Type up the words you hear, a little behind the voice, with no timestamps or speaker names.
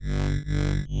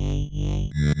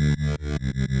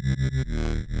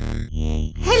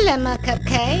Lemma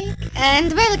Cupcake,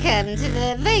 and welcome to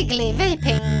the vaguely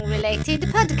vaping-related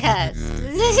podcast.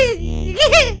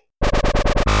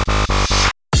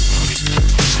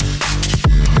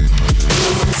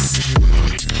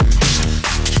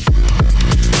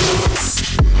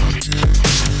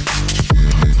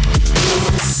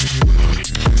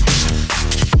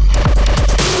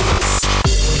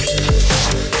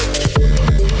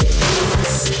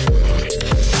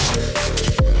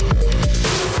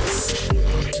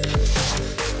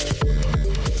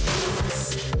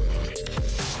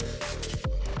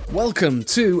 Welcome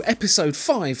to episode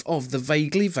 5 of the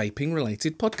vaguely vaping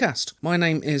related podcast. My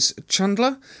name is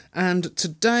Chandler, and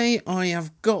today I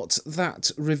have got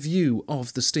that review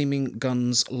of the Steamin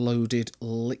Guns Loaded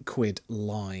Liquid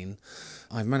line.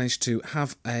 I've managed to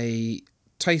have a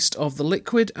taste of the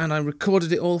liquid and I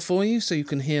recorded it all for you so you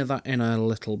can hear that in a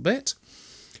little bit.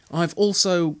 I've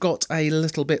also got a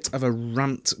little bit of a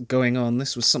rant going on.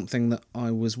 This was something that I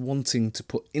was wanting to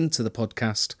put into the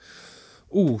podcast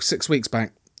 6 weeks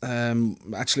back.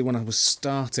 Actually when I was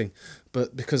starting,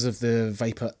 but because of the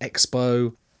Vapor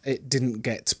Expo it didn't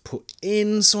get put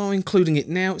in, so I'm including it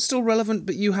now. It's still relevant,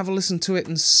 but you have a listen to it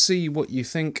and see what you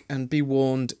think, and be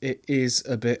warned, it is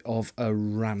a bit of a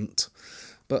rant.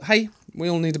 But hey, we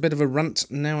all need a bit of a rant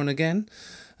now and again.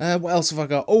 What else have I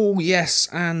got? Oh yes,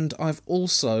 and I've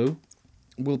also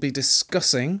will be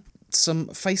discussing some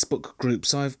Facebook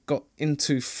groups. I've got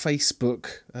into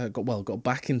Facebook, got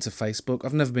back into Facebook.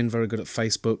 I've never been very good at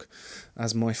Facebook,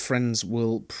 as my friends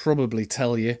will probably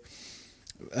tell you.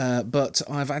 But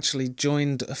I've actually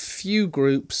joined a few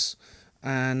groups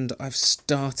and I've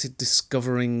started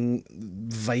discovering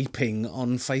vaping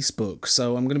on Facebook.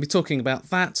 So I'm going to be talking about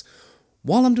that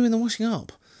while I'm doing the washing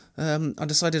up. I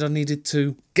decided I needed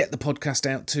to get the podcast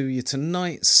out to you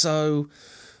tonight, so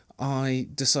I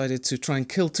decided to try and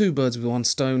kill two birds with one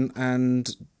stone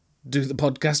and do the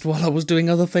podcast while I was doing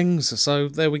other things. So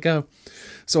there we go.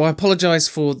 So I apologise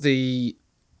for the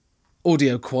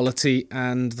audio quality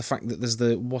and the fact that there's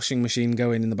the washing machine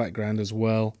going in the background as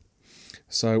well.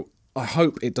 So I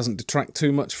hope it doesn't detract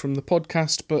too much from the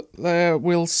podcast, but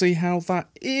we'll see how that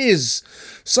is.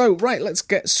 So, right, let's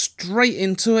get straight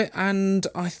into it, and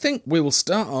I think we will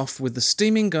start off with the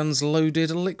Steamin Guns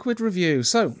Loaded Liquid review.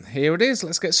 So, here it is,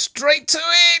 let's get straight to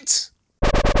it!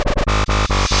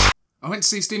 I went to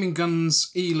see Steamin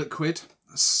Guns E-Liquid,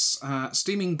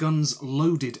 Steamin Guns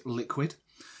Loaded Liquid,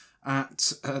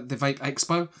 at the Vape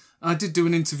Expo. I did do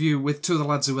an interview with two of the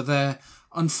lads who were there.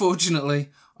 Unfortunately,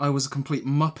 I was a complete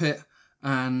muppet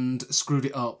and screwed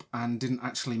it up and didn't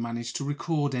actually manage to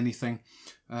record anything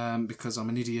because I'm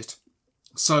an idiot.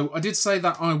 So I did say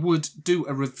that I would do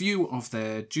a review of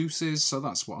their juices, so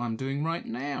that's what I'm doing right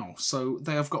now. So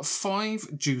they have got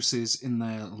 5 juices in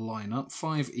their lineup,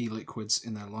 5 e-liquids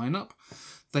in their lineup.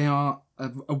 They are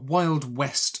a Wild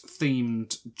West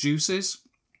themed juices.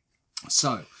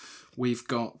 So we've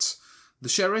got the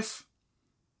Sheriff,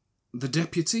 the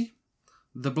Deputy,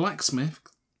 the Blacksmith,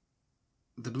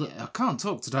 I can't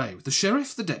talk today. The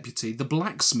Sheriff, the Deputy, the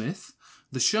Blacksmith,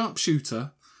 the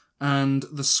Sharpshooter, and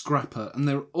the Scrapper. And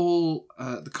they're all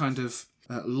the kind of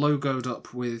logoed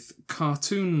up with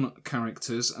cartoon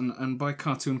characters. And by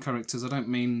cartoon characters, I don't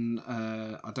mean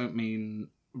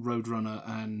Roadrunner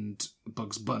and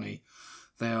Bugs Bunny.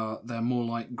 They're more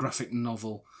like graphic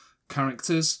novel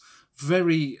characters.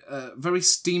 Very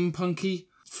steampunky.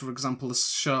 For example, the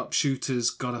Sharpshooter's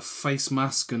got a face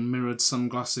mask and mirrored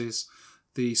sunglasses.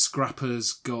 The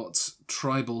Scrapper's got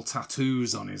tribal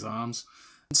tattoos on his arms.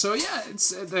 So yeah,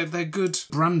 they're good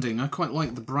branding. I quite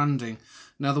like the branding.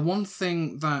 Now, the one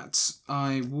thing that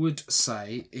I would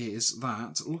say is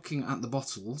that, looking at the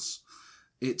bottles,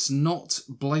 it's not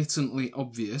blatantly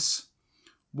obvious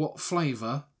what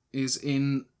flavour is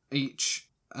in each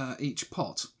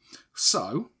pot.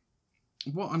 So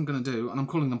what I'm going to do, and I'm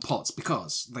calling them pots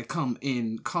because they come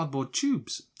in cardboard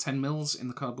tubes, 10 mils in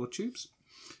the cardboard tubes.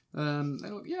 They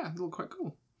look quite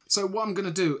cool. So what I'm going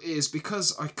to do is,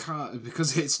 because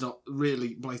it's not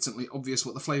really blatantly obvious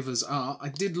what the flavours are, I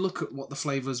did look at what the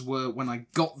flavours were when I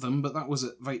got them, but that was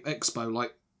at Vape Expo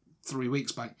like 3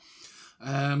 weeks back.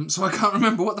 So I can't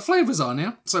remember what the flavours are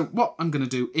now. So what I'm going to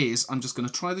do is, I'm just going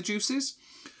to try the juices,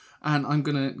 and I'm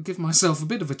going to give myself a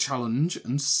bit of a challenge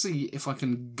and see if I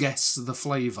can guess the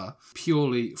flavour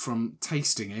purely from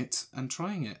tasting it and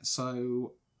trying it.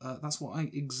 So that's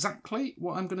exactly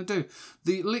what I'm going to do.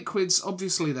 The liquids,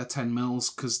 obviously they're 10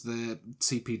 mils because they're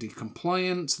CPD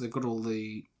compliant. They've got all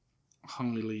the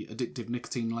highly addictive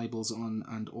nicotine labels on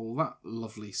and all that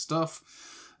lovely stuff.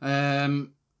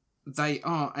 They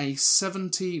are a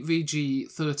 70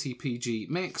 VG 30 PG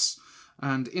mix.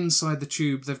 And inside the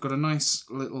tube, they've got a nice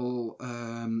little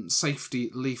safety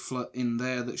leaflet in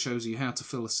there that shows you how to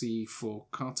fill a C4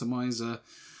 cartomizer.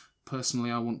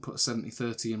 Personally, I wouldn't put a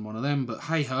 70-30 in one of them, but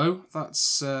hey-ho,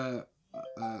 that's the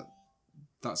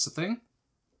thing.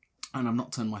 And I'm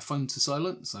not turning my phone to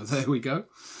silent, so there we go.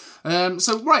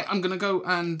 Right, I'm going to go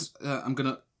and I'm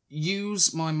going to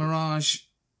use my Mirage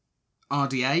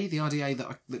RDA, the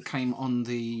RDA that came on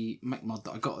the mech mod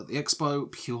that I got at the expo,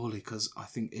 purely because I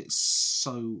think it's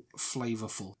so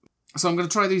flavourful. So I'm going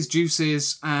to try these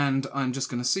juices, and I'm just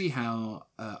going to see how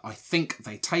I think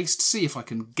they taste, see if I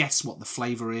can guess what the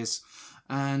flavour is,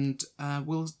 and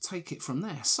we'll take it from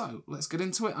there. So let's get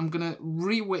into it. I'm going to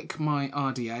re-wick my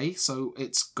RDA, so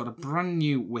it's got a brand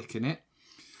new wick in it.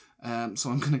 So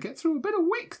I'm going to get through a bit of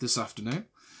wick this afternoon,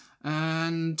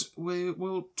 and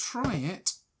we'll try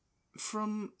it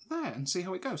from there and see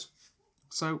how it goes.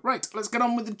 So, right, let's get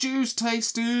on with the juice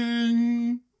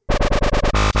tasting.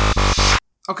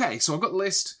 Okay, so I've got the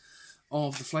list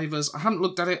of the flavours. I haven't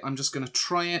looked at it, I'm just going to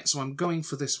try it, so I'm going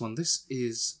for this one. This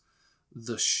is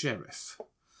the Sheriff.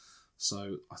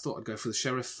 So I thought I'd go for the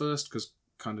Sheriff first, because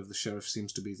kind of the Sheriff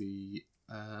seems to be the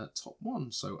top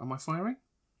one. So am I firing?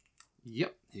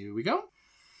 Yep, here we go.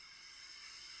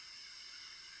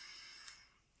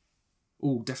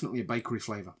 Oh, definitely a bakery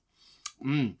flavour.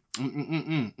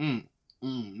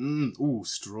 Ooh,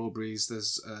 strawberries.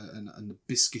 There's a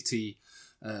biscuity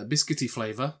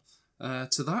flavour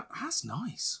to that. That's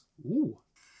nice. Ooh.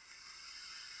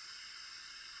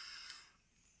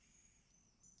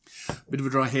 Bit of a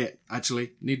dry hit,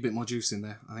 actually. Need a bit more juice in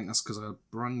there. I think that's because I got a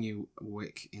brand new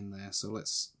wick in there. So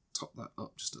let's top that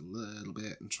up just a little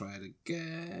bit and try it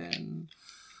again.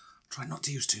 Try not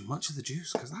to use too much of the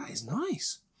juice, because that is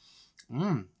nice.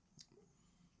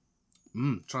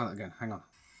 Try that again. Hang on.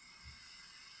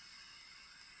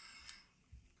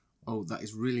 Oh, that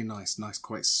is really nice. Nice,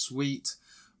 quite sweet.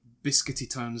 Biscuity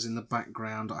tones in the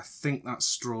background. I think that's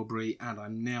strawberry, and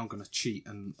I'm now going to cheat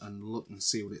and look and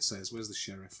see what it says. Where's the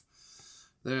Sheriff?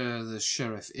 There the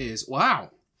Sheriff is.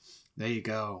 Wow! There you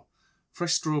go.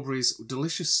 Fresh strawberries,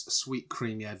 delicious sweet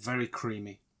cream. Yeah, very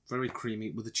creamy. Very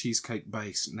creamy with a cheesecake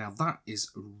base. Now that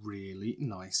is a really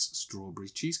nice strawberry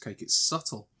cheesecake. It's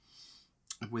subtle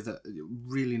with a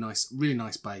really nice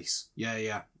base.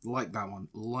 Yeah. Like that one.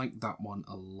 Like that one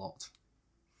a lot.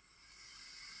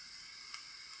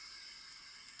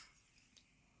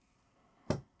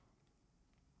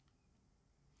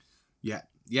 Yeah.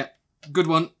 Good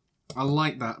one. I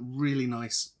like that. Really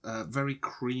nice. Very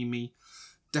creamy.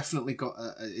 Definitely got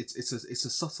it's a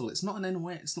subtle. It's not an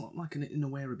inaware. It's not like an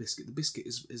inaware biscuit. The biscuit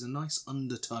is a nice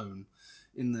undertone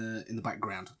in the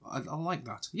background. I like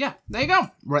that. Yeah, there you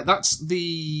go. Right, that's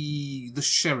the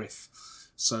Sheriff.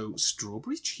 So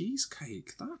strawberry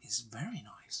cheesecake. That is very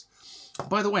nice.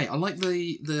 By the way, I like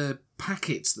the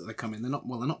packets that they come in. They're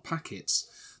not packets.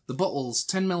 The bottles,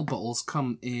 10ml bottles,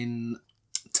 come in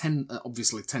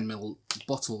obviously 10ml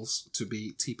bottles to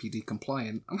be TPD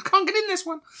compliant. And I can't get in this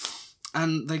one.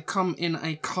 And they come in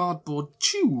a cardboard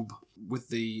tube with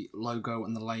the logo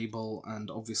and the label,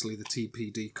 and obviously the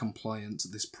TPD compliant,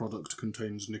 this product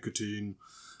contains nicotine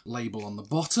label on the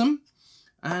bottom.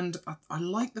 And I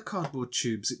like the cardboard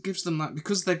tubes. It gives them that,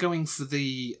 because they're going for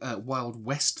the Wild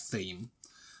West theme,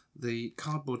 the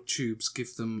cardboard tubes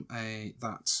give them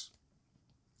that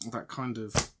kind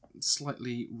of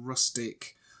slightly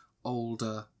rustic,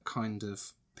 older kind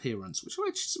of appearance, which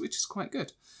is quite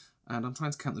good. And I'm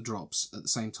trying to count the drops at the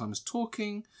same time as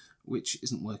talking, which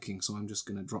isn't working, so I'm just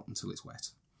going to drop until it's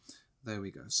wet. There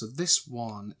we go. So this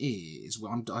one is...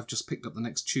 Well, I've just picked up the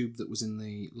next tube that was in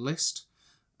the list,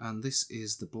 and this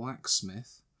is the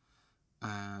Blacksmith.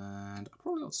 And I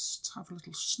probably ought to have a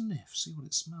little sniff, see what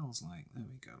it smells like. There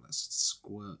we go. Let's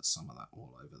squirt some of that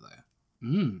all over there.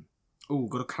 Oh,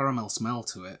 got a caramel smell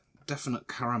to it. Definite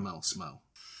caramel smell.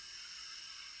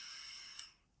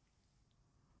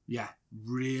 Yeah,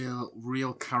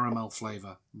 real caramel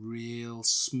flavour. Real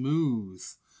smooth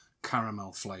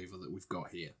caramel flavour that we've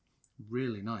got here.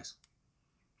 Really nice.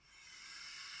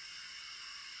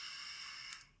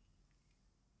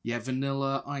 Yeah,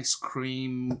 vanilla ice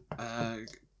cream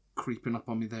creeping up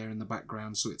on me there in the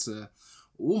background. So it's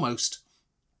almost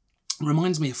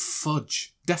reminds me of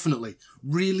fudge. Definitely.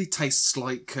 Really tastes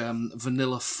like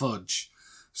vanilla fudge.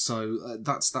 So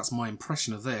that's my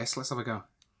impression of this. Let's have a go.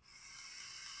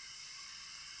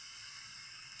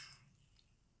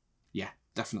 Yeah,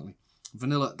 definitely.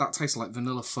 Vanilla, that tastes like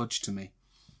vanilla fudge to me.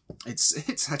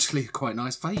 It's actually a quite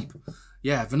nice vape.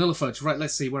 Yeah, vanilla fudge. Right,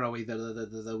 let's see, where are we?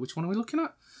 Which one are we looking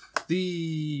at?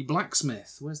 The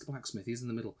Blacksmith. Where's the Blacksmith? He's in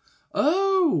the middle.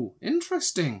 Oh,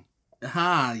 interesting.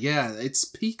 Yeah, it's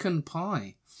pecan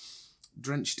pie,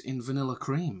 drenched in vanilla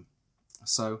cream.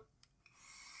 So,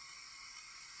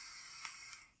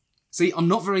 see, I'm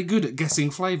not very good at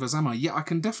guessing flavours, am I? Yeah, I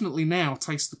can definitely now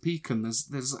taste the pecan.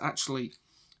 There's actually,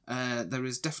 there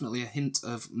is definitely a hint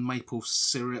of maple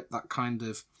syrup, that kind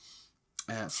of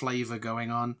flavour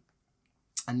going on.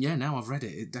 And yeah, now I've read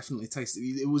it, it definitely tastes.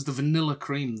 It was the vanilla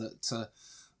cream that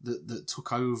that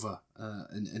took over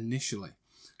initially.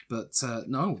 But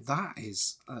no, that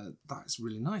is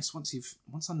really nice. Once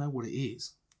I know what it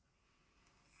is.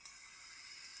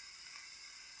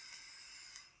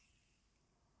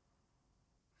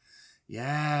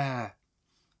 Yeah,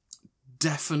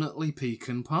 definitely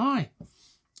pecan pie.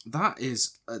 That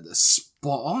is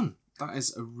spot on. That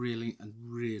is a really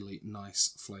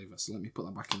nice flavour. So let me put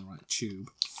that back in the right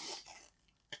tube.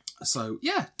 So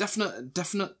yeah,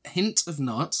 definite hint of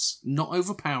nuts, not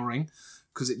overpowering,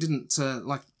 because it didn't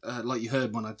like you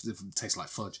heard when I did taste like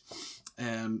fudge.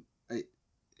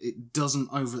 It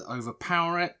doesn't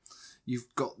overpower it.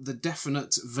 You've got the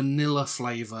definite vanilla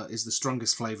flavour is the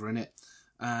strongest flavour in it,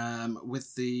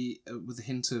 with the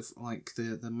hint of like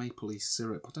the mapley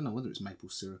syrup. I don't know whether it's maple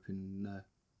syrup in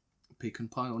pecan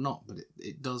pie or not, but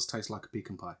it does taste like a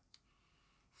pecan pie.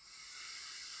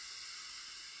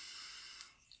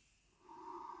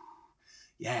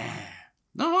 Yeah.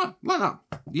 Alright, like that.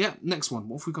 Yeah, next one.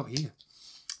 What have we got here?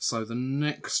 So the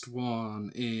next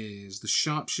one is the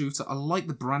sharpshooter. I like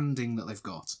the branding that they've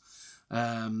got.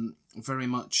 Very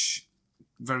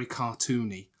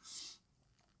cartoony.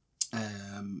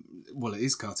 Well, it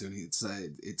is cartoony.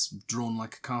 It's drawn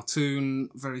like a cartoon,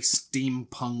 very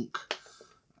steampunk.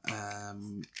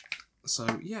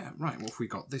 So yeah, right. What have we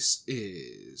got? This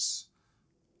is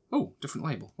different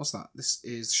label. What's that? This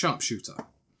is sharpshooter.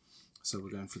 So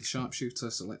we're going for the sharpshooter.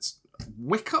 So let's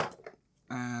wick up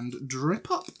and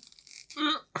drip up.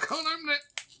 I can't open it.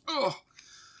 Oh,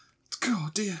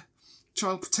 God, dear.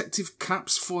 Child protective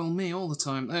caps foil me all the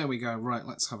time. There we go. Right,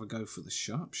 let's have a go for the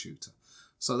sharpshooter.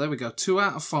 So there we go. 2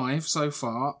 out of 5 so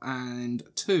far, and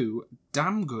 2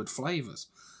 damn good flavours.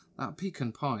 That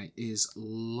pecan pie is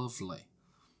lovely.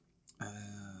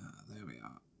 There we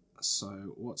are.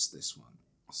 So what's this one?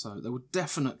 So there were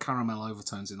definite caramel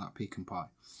overtones in that pecan pie,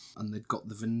 and they'd got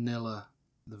the vanilla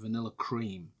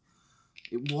cream.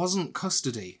 It wasn't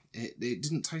custardy. It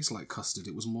didn't taste like custard.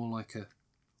 It was more like a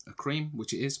cream,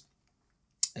 which it is.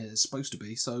 It's supposed to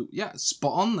be. So yeah,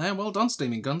 spot on there. Well done,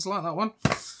 Steamin Guns. I like that one.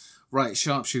 Right,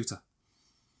 sharpshooter.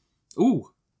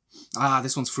 Ooh.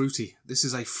 This one's fruity. This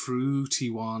is a fruity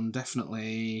one,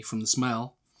 definitely, from the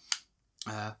smell.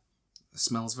 It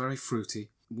smells very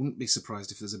fruity. Wouldn't be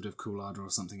surprised if there's a bit of Coolada or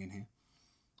something in here.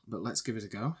 But let's give it a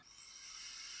go.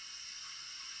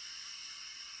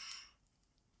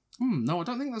 No, I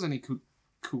don't think there's any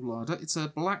Coolada. It's a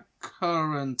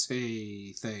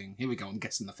blackcurranty thing. Here we go, I'm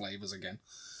guessing the flavours again.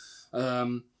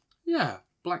 Yeah,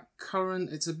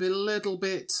 blackcurrant. It's a little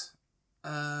bit...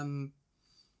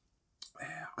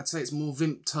 I'd say it's more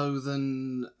Vimto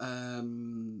than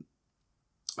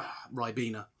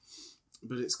Ribena.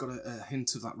 But it's got a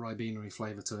hint of that Ribena-y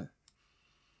flavour to it.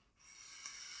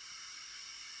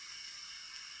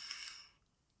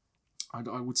 I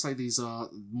would say these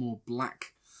are more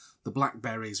the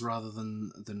blackberries rather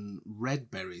than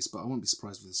red berries, but I won't be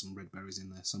surprised if there's some red berries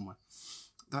in there somewhere.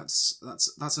 That's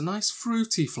a nice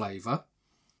fruity flavour.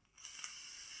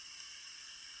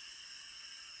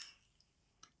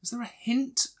 Is there a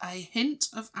hint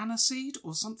of aniseed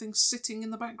or something sitting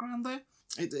in the background there?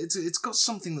 It's got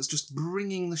something that's just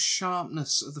bringing the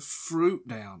sharpness of the fruit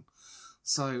down.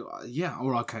 So yeah,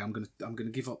 okay, I'm gonna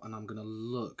give up and I'm gonna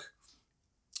look.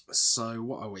 So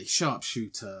what are we?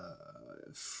 Sharpshooter,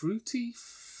 fruity,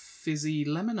 fizzy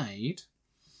lemonade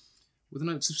with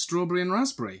notes of strawberry and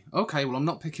raspberry. Okay, well I'm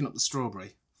not picking up the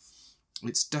strawberry.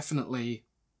 It's definitely,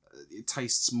 it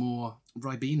tastes more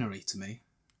Ribena-y to me.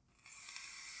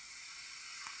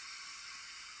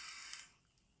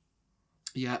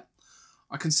 Yeah.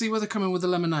 I can see where they're coming with the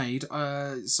lemonade.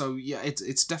 So yeah,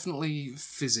 it's definitely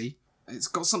fizzy. It's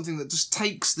got something that just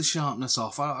takes the sharpness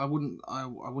off. I wouldn't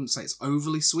say it's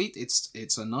overly sweet.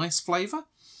 It's a nice flavour.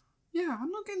 Yeah,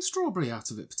 I'm not getting strawberry out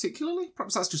of it particularly.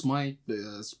 Perhaps that's just my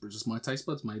taste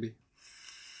buds, maybe.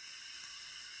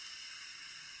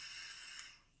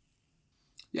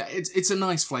 Yeah, it's a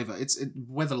nice flavour.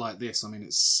 Weather like this. I mean,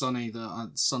 it's sunny.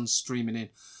 The sun's streaming in.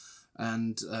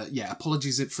 And yeah,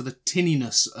 apologies for the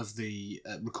tinniness of the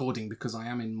recording because I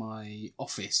am in my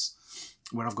office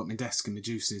where I've got my desk and my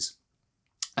juices.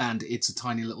 And it's a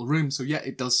tiny little room, so yeah,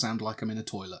 it does sound like I'm in a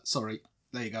toilet. Sorry,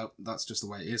 there you go, that's just the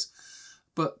way it is.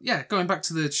 But yeah, going back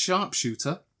to the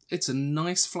sharpshooter, It's a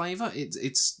nice flavour.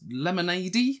 It's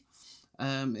lemonade-y.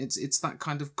 It's that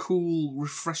kind of cool,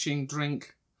 refreshing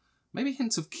drink. Maybe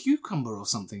hints of cucumber or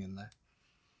something in there.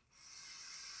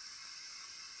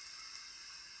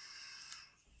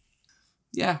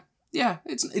 Yeah,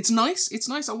 it's nice. It's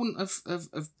nice. I wouldn't have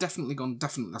definitely gone.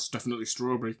 That's definitely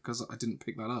strawberry because I didn't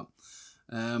pick that up.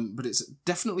 But it's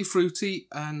definitely fruity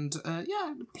and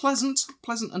pleasant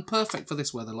and perfect for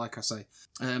this weather. Like I say,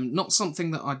 not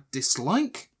something that I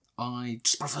dislike. I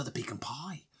just prefer the pecan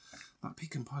pie. That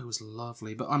pecan pie was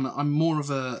lovely, but I'm more of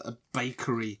a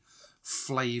bakery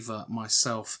flavour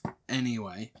myself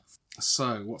anyway.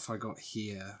 So what have I got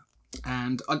here?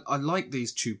 And I like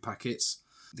these tube packets.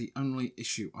 The only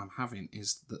issue I'm having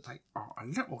is that they are a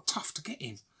little tough to get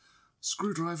in.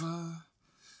 Screwdriver.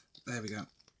 There we go.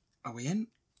 Are we in?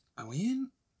 Are we in?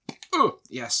 Oh,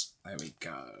 yes. There we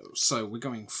go. So we're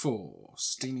going for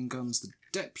Steamin Guns, the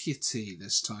Deputy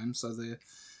this time. So the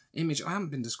image, I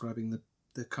haven't been describing the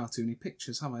cartoony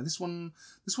pictures, have I? This one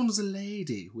was a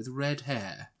lady with red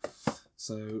hair.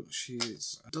 So she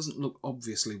doesn't look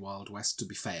obviously Wild West, to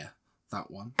be fair,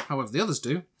 that one. However, the others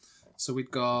do. So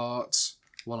we've got,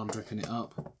 while I'm dripping it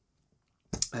up,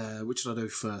 which should I do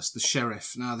first? The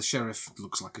Sheriff. Now, the Sheriff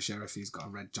looks like a sheriff. He's got a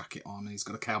red jacket on. He's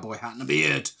got a cowboy hat and a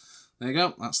beard. There you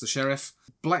go. That's the Sheriff.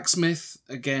 Blacksmith,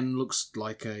 again, looks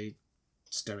like a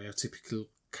stereotypical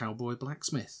cowboy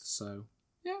blacksmith. So,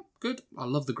 yeah, good. I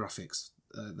love the graphics.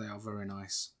 They are very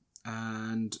nice.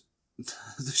 And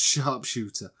the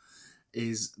Sharpshooter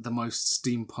is the most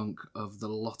steampunk of the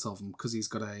lot of them because he's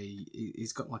got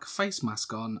like a face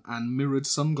mask on and mirrored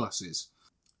sunglasses.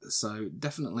 So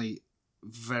definitely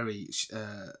very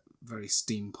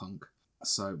steampunk.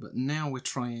 So, but now we're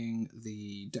trying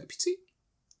the Deputy,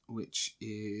 which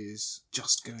is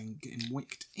just getting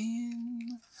wicked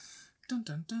in. Dun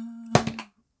dun dun.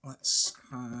 Let's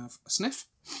have a sniff.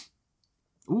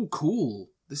 Ooh, cool.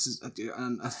 This is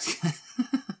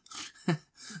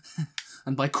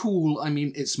and by cool I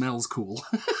mean it smells cool.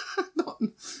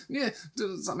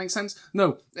 Does that make sense?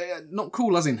 No, not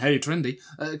cool as in hey trendy.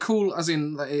 Cool as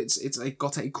in it's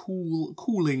got a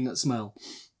cooling smell.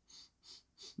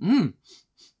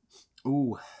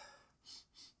 Ooh.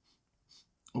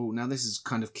 Oh, now this is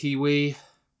kind of kiwi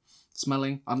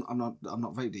smelling. I'm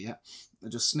not vaped it yet.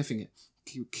 I'm just sniffing it.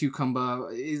 Cucumber.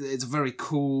 It's very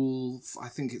cool. I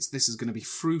think this is going to be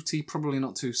fruity. Probably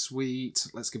not too sweet.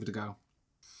 Let's give it a go.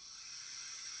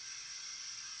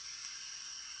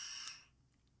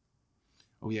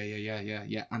 Oh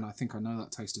yeah. And I think I know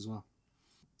that taste as well.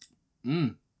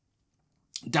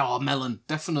 Oh, melon.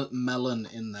 Definite melon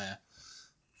in there.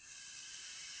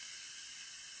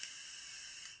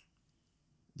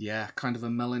 Yeah, kind of a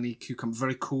melony cucumber.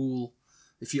 Very cool.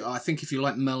 I think if you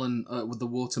like melon with the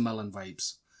watermelon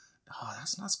vapes. Oh,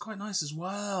 that's quite nice as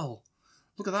well.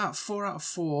 Look at that. 4 out of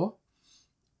 4.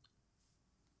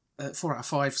 4 out of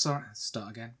 5, sorry. Start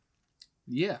again.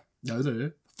 Yeah.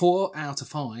 No. 4 out of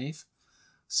 5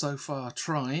 so far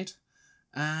tried.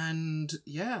 And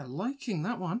yeah, liking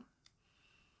that one.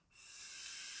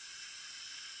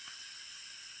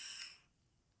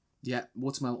 Yeah,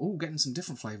 watermelon. Oh, getting some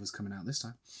different flavours coming out this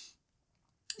time.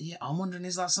 Yeah, I'm wondering,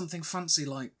 is that something fancy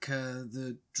like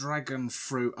the dragon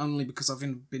fruit? Only because I've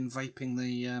been vaping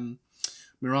the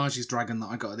Mirage's dragon that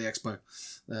I got at the expo.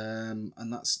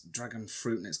 And that's dragon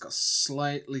fruit, and it's got a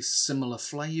slightly similar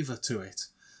flavour to it.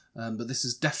 But this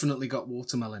has definitely got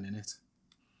watermelon in it.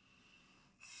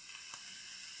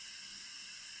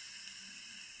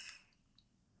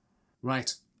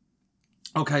 Right.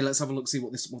 Okay, let's have a look, see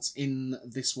what's in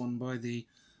this one by the...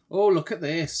 Oh, look at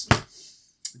this.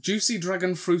 Juicy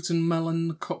dragon fruit and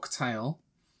melon cocktail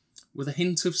with a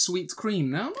hint of sweet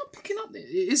cream. Now, I'm not picking up...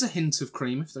 It is a hint of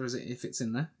cream if it's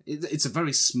in there. It's a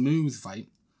very smooth vape.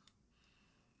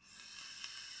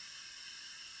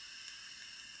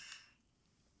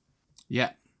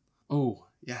 Yeah. Oh,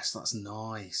 yes, that's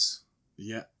nice.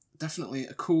 Yeah. Definitely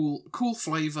a cool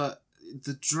flavour.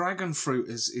 The dragon fruit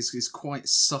is quite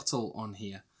subtle on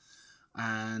here.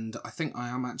 And I think I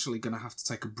am actually going to have to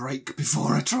take a break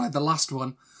before I try the last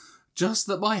one. Just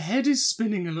that my head is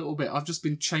spinning a little bit. I've just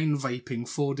been chain vaping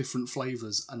 4 different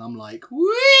flavours and I'm like,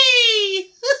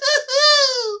 whee!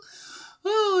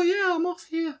 Oh yeah, I'm off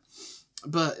here.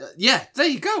 But yeah, there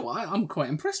you go. I'm quite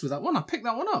impressed with that one. I picked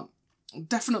that one up.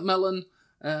 Definite melon.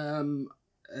 And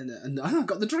I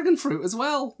got the dragon fruit as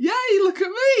well. Yay, look at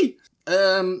me!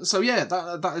 So yeah,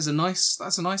 that is a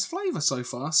nice flavour so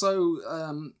far.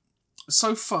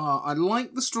 So far I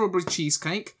like the strawberry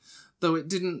cheesecake, though it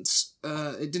didn't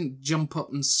jump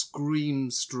up and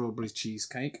scream strawberry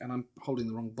cheesecake, and I'm holding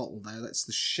the wrong bottle there. That's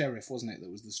the Sheriff, wasn't it, that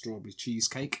was the strawberry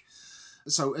cheesecake.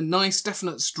 So a nice,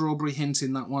 definite strawberry hint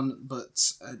in that one,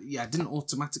 but yeah, didn't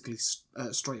automatically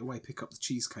straight away pick up the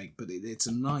cheesecake, but it's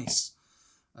a nice,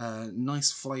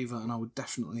 nice flavour, and I'm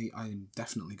definitely going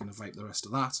to vape the rest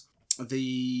of that.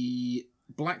 The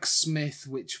Blacksmith,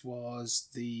 which was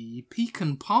the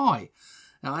pecan pie.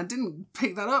 Now, I didn't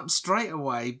pick that up straight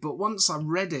away, but once I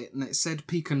read it and it said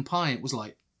pecan pie, it was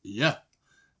like, yeah,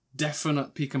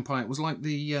 definite pecan pie. It was like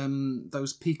the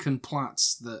those pecan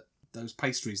plats those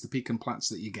pastries, the pecan plats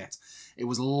that you get. It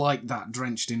was like that,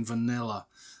 drenched in vanilla.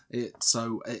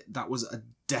 That was a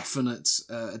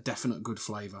definite good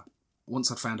flavour. Once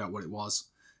I'd found out what it was,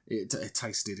 it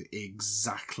tasted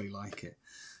exactly like it.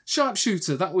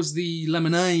 Sharpshooter, that was the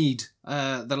lemonade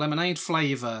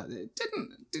flavour. It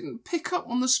didn't pick up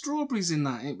on the strawberries in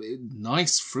that.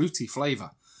 Nice fruity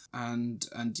flavour. And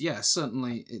yeah,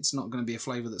 certainly it's not going to be a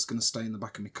flavour that's going to stay in the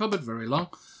back of my cupboard very long.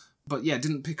 But yeah,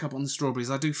 didn't pick up on the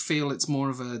strawberries. I do feel it's more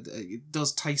of it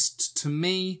does taste to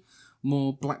me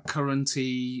more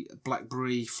blackcurranty,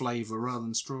 blackberry flavour rather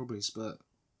than strawberries. But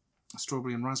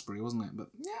strawberry and raspberry, wasn't it? But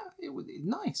yeah, it was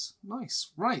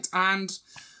nice. Right, and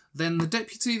then the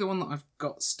Deputy, the one that I've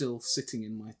got still sitting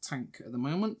in my tank at the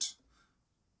moment,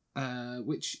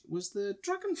 which was the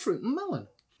dragon fruit and melon.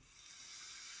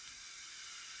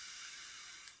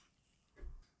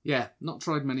 Yeah, not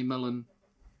tried many melon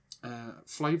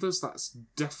flavours. That's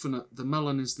definite. The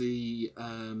melon is the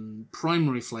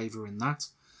primary flavour in that,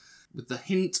 with the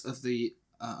hint of the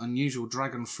unusual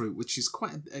dragon fruit, which is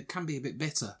it can be a bit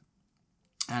bitter,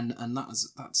 and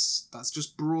that's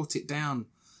just brought it down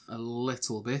a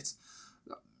little bit.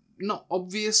 Not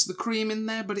obvious the cream in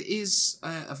there, but it is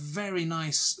a very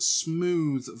nice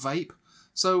smooth vape.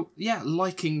 So yeah,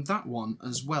 liking that one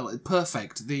as well.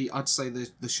 Perfect. I'd say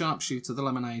the Sharpshooter, the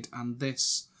lemonade, and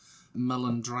this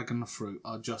melon dragon fruit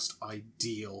are just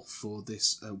ideal for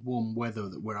this warm weather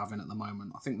that we're having at the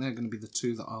moment. I think they're going to be the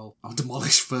two that I'll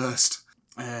demolish first.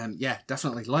 Yeah,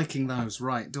 definitely liking those.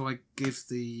 Right, do I give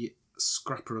the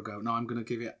scrapper a go? No, I'm going to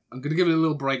give it a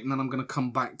little break, and then I'm going to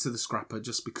come back to the scrapper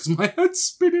just because my head's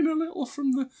spinning a little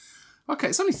from the... Okay,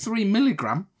 it's only 3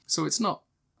 milligram, so it's not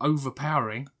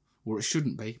overpowering, or it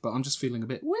shouldn't be, but I'm just feeling a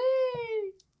bit,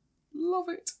 whee! Love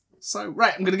it. So,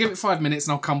 right, I'm going to give it 5 minutes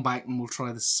and I'll come back and we'll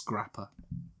try the scrapper.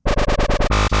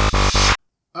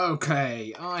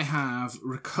 Okay, I have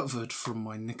recovered from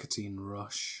my nicotine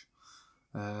rush.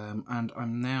 And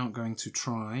I'm now going to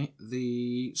try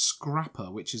the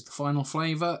scrapper, which is the final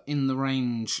flavour in the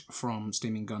range from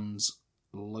Steamin Guns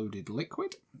Loaded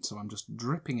Liquid. So I'm just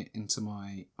dripping it into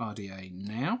my RDA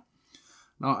now.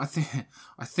 Now,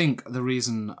 I think the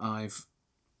reason I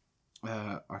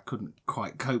couldn't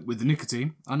quite cope with the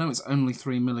nicotine. I know it's only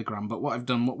 3 milligram, but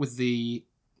what with the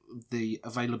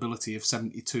availability of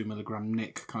 72 milligram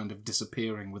nic kind of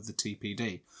disappearing with the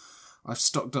TPD, I've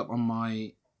stocked up on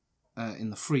my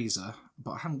in the freezer,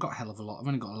 but I haven't got a hell of a lot. I've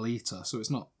only got a litre, so it's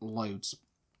not loads.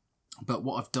 But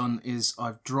what I've done is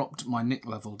I've dropped my nic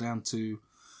level down to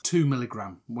 2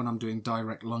 milligram when I'm doing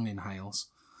direct lung inhales.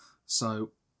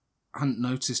 So I hadn't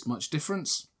noticed much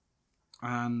difference.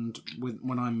 And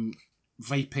when I'm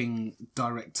vaping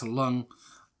direct to lung,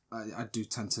 I do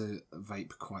tend to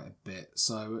vape quite a bit.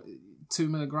 So 2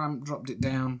 milligram, dropped it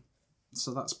down.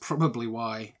 So that's probably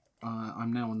why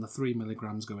I'm now on the 3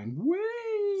 milligrams going, whee!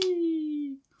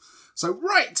 So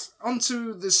right,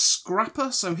 onto the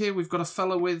scrapper. So here we've got a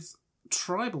fella with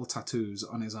tribal tattoos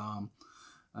on his arm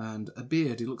and a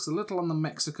beard. He looks a little on the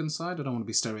Mexican side. I don't want to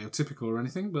be stereotypical or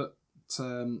anything, but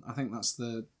I think that's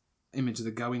the image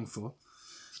they're going for.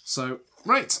 So,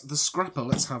 right, the scrapper,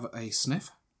 let's have a sniff.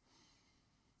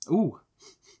 Ooh.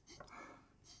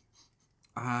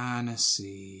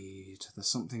 Aniseed. There's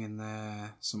something in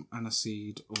there. Some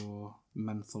aniseed or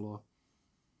menthol or...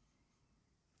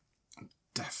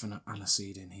 Definite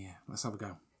aniseed in here. Let's have a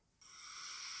go.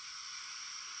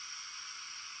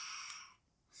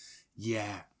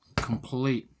 Yeah,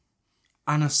 complete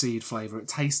aniseed flavour. It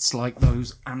tastes like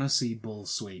those aniseed ball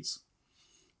sweets.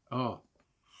 Oh.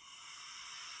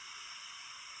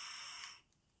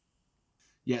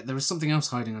 Yeah, there is something else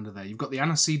hiding under there. You've got the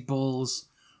aniseed balls,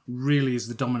 really is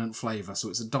the dominant flavour, so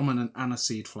it's a dominant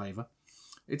aniseed flavour.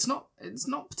 It's not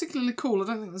particularly cool. I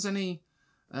don't think there's any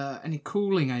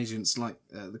cooling agents like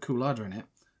the Coolada in it.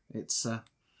 It's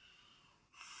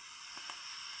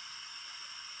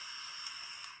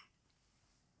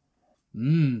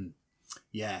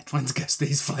yeah, trying to guess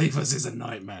these flavours is a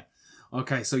nightmare.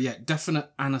 Okay, so yeah, definite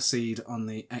aniseed on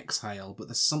the exhale, but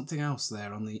there's something else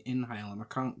there on the inhale, and I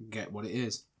can't get what it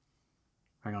is.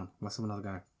 Hang on, let's have another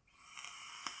go.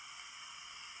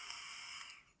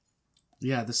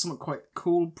 Yeah, there's something quite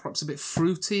cool, perhaps a bit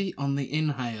fruity on the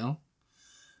inhale,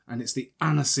 and it's the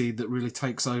aniseed that really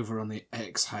takes over on the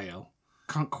exhale.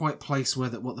 Can't quite place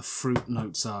what the fruit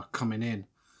notes are coming in,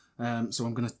 so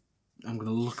I'm gonna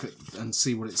look at and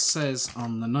see what it says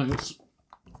on the notes.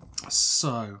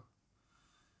 So,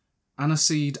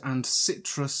 aniseed and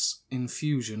citrus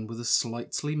infusion with a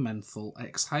slightly menthol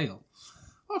exhale.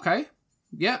 Okay,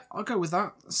 yeah, I'll go with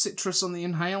that. Citrus on the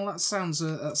inhale. That sounds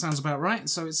about right.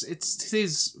 So it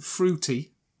is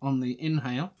fruity on the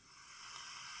inhale.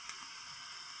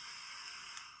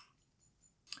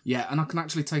 Yeah, and I can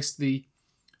actually taste the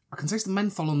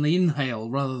menthol on the inhale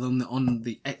rather than on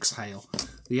the exhale.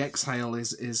 The exhale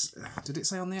is did it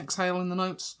say on the exhale in the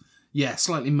notes? Yeah,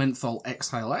 slightly menthol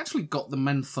exhale. I actually got the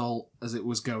menthol as it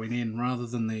was going in rather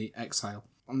than the exhale.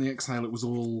 On the exhale, it was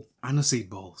all aniseed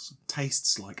balls.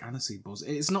 Tastes like aniseed balls.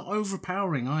 It's not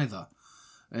overpowering either.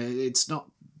 It's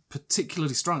not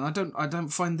particularly strong. I don't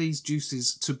find these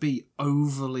juices to be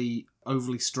overly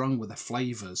strong with their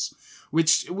flavours,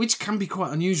 which can be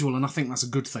quite unusual, and I think that's a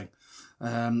good thing.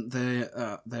 They're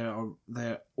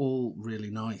all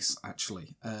really nice,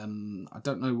 actually. I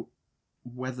don't know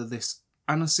whether this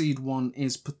aniseed one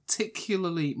is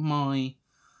particularly my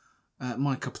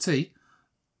cup of tea,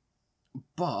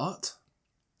 but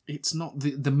it's not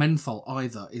the menthol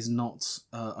either is not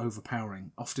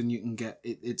overpowering. Often you can get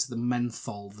it's the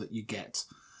menthol that you get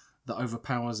that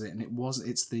overpowers it, and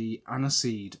it's the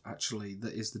aniseed actually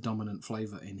that is the dominant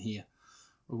flavour in here,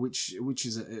 which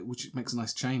makes a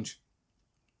nice change.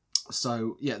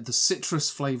 So yeah, the citrus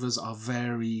flavours are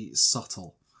very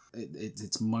subtle.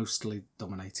 It's mostly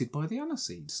dominated by the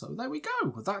aniseed. So there we go.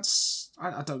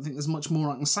 I don't think there's much more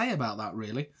I can say about that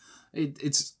really.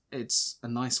 It's a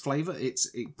nice flavour.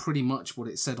 It's pretty much what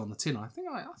it said on the tin. I think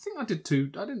I did too.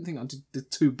 I didn't think I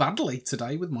did too badly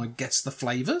today with my guess the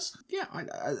flavours. Yeah,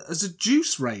 as a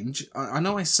juice range, I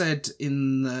know I said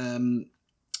in the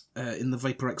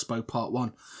Vapor Expo Part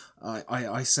 1,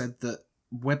 I said that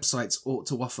websites ought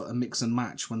to offer a mix and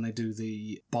match when they do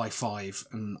the buy 5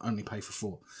 and only pay for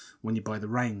 4 when you buy the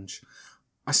range.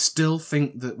 I still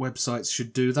think that websites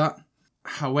should do that.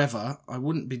 However, I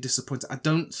wouldn't be disappointed. I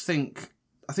think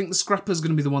the Scrapper's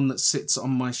going to be the one that sits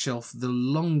on my shelf the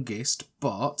longest,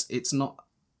 but it's not.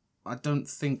 I don't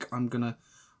think I'm going to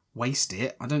waste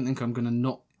it. I don't think I'm going to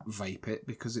not vape it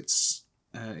because it's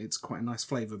quite a nice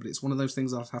flavour, but it's one of those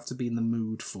things I'll have to be in the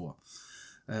mood for.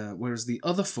 Whereas the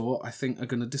other 4, I think, are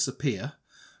going to disappear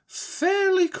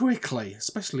fairly quickly,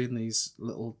 especially in these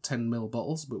little 10ml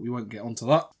bottles, but we won't get onto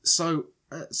that. So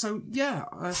yeah,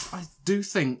 I do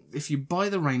think if you buy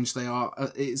the range,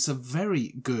 it's a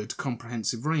very good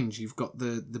comprehensive range. You've got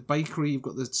the bakery, you've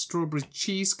got the strawberry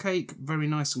cheesecake, very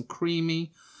nice and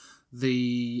creamy.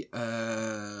 The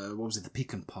the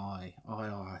pecan pie.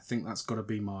 I think that's got to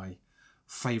be my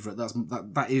favourite.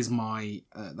 That is my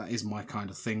kind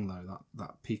of thing though.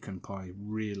 That pecan pie,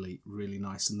 really really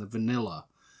nice, and the vanilla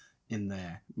in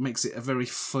there makes it a very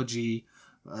fudgy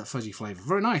flavour.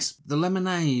 Very nice. The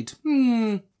lemonade,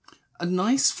 a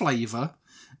nice flavour.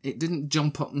 It didn't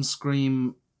jump up and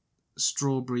scream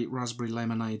strawberry raspberry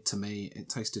lemonade to me. It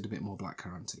tasted a bit more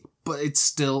blackcurranty, but it's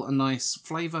still a nice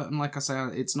flavour. And like I say,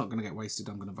 it's not going to get wasted.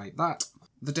 I'm going to vape that.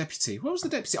 The Deputy. What was the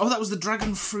Deputy? Oh, that was the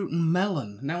dragon fruit and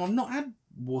melon. Now, I've not had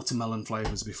watermelon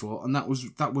flavours before, and that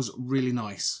was really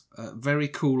nice. Very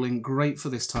cooling, great for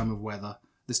this type of weather.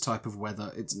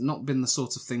 It's not been the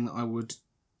sort of thing that I would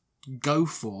go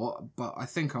for, but I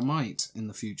think I might in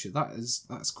the future.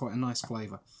 That's quite a nice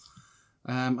flavour.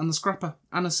 And the Scrapper,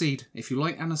 aniseed. If you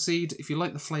like aniseed, if you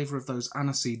like the flavour of those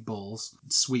aniseed balls,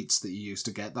 sweets that you used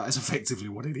to get, that is effectively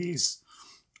what it is.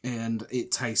 And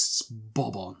it tastes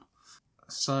bob on.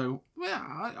 So,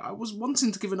 yeah, I was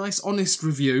wanting to give a nice honest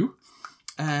review,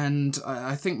 and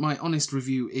I think my honest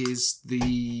review is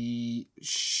the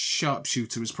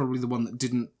Sharpshooter is probably the one that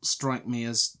didn't strike me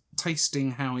as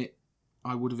tasting how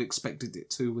I would have expected it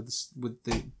to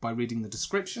by reading the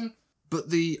description. But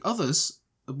the others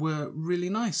were really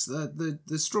nice. The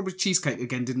strawberry cheesecake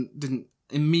again didn't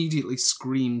immediately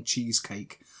scream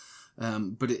cheesecake.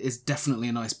 But it is definitely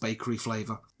a nice bakery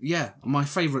flavour. Yeah, my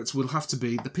favourites will have to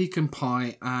be the pecan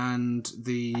pie and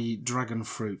the dragon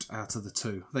fruit out of the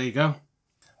 2. There you go.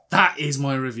 That is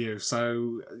my review.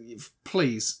 So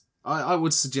please, I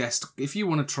would suggest if you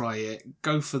want to try it,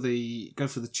 go for the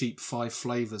cheap 5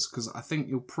 flavours, because I think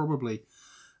you'll probably,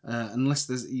 unless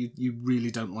you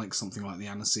really don't like something like the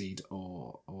aniseed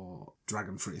or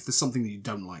dragon fruit, if there's something that you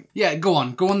don't like, yeah, go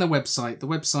on their website. The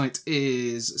website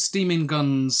is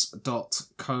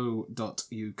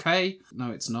steaminguns.co.uk.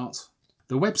 No, it's not.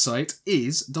 The website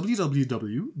is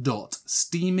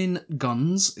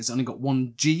www.steaminguns. It's only got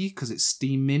one G because it's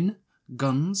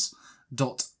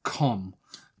steaminguns.com.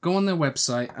 go on their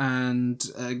website and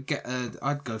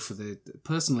I'd go for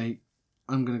personally,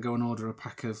 I'm going to go and order a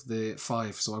pack of the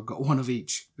 5, so I've got one of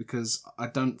each, because I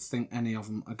don't think any of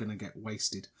them are going to get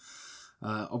wasted.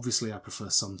 Obviously, I prefer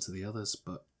some to the others,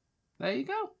 but there you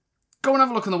go. Go and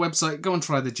have a look on the website, go and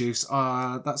try the juice.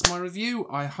 That's my review.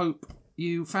 I hope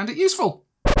you found it useful.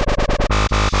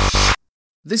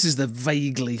 This is the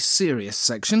vaguely serious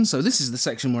section, so this is the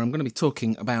section where I'm going to be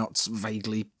talking about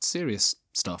vaguely serious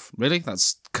stuff. Really?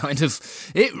 That's kind of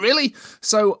it, really?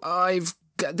 So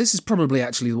this is probably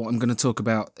actually what I'm going to talk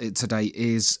about today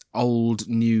is old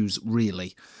news,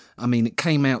 really. I mean, it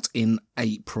came out in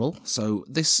April, so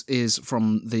this is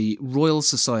from the Royal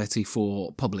Society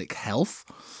for Public Health.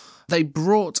 They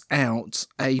brought out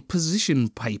a position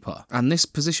paper, and this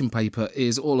position paper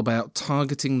is all about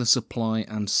targeting the supply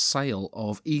and sale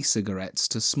of e-cigarettes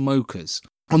to smokers.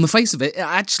 On the face of it, it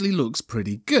actually looks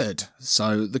pretty good.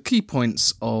 So the key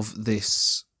points of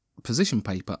this position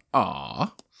paper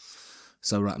are...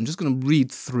 I'm just going to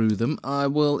read through them.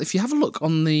 If you have a look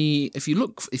if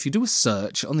you do a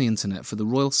search on the internet for the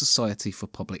Royal Society for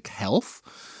Public Health,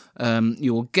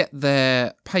 you'll get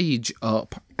their page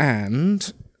up,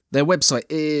 and their website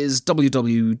is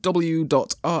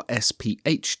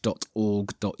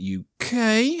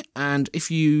www.rsph.org.uk, and if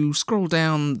you scroll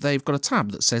down, they've got a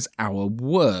tab that says Our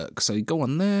Work. So you go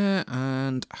on there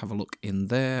and have a look in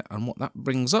there, and what that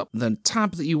brings up, the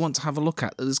tab that you want to have a look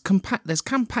at, there's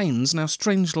campaigns. Now,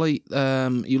 strangely,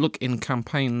 you look in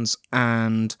campaigns,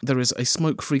 and there is a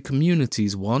smoke-free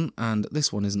communities one, and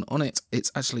this one isn't on it.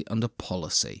 It's actually under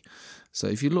policy. So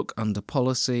if you look under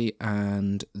policy,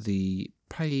 and the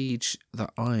page that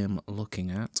I am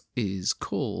looking at is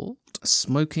called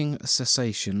Smoking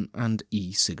Cessation and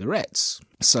E-Cigarettes.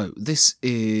 So this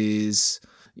is,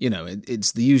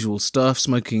 it's the usual stuff.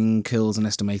 Smoking kills an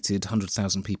estimated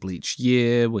 100,000 people each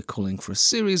year. We're calling for a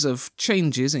series of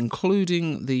changes,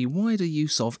 including the wider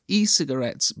use of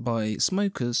e-cigarettes by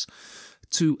smokers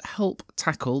to help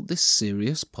tackle this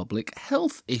serious public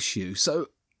health issue. So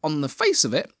on the face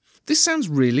of it, this sounds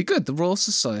really good. The Royal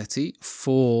Society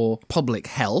for Public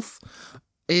Health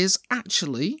is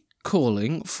actually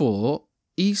calling for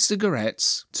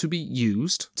e-cigarettes to be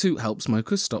used to help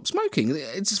smokers stop smoking.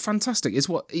 It's fantastic. It's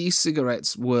what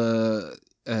e-cigarettes were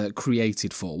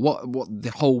created for. What the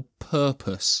whole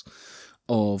purpose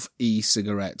of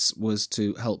e-cigarettes was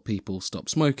to help people stop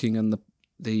smoking, and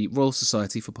the Royal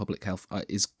Society for Public Health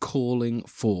is calling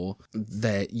for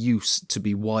their use to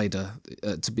be wider,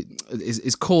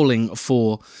 is calling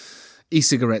for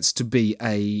e-cigarettes to be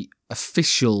a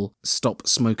official stop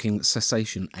smoking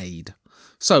cessation aid.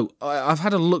 So I've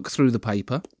had a look through the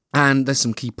paper, and there's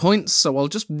some key points, so I'll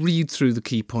just read through the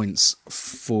key points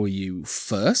for you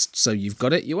first. So you've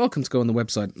got it. You're welcome to go on the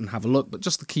website and have a look, but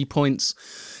just the key points.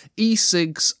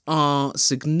 E-cigs are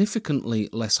significantly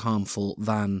less harmful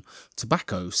than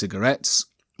tobacco cigarettes,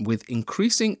 with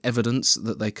increasing evidence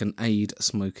that they can aid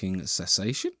smoking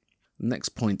cessation. Next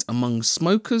point, among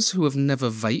smokers who have never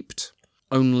vaped,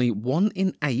 only 1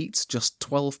 in 8, just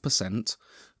 12%,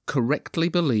 correctly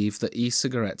believe that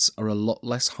e-cigarettes are a lot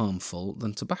less harmful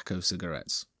than tobacco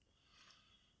cigarettes.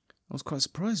 I was quite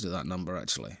surprised at that number,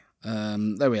 actually.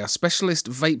 There we are. Specialist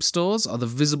vape stores are the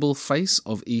visible face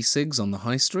of e-cigs on the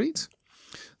high street.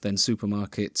 Then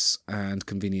supermarkets and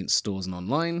convenience stores and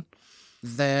online.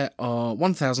 There are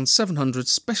 1,700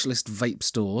 specialist vape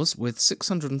stores, with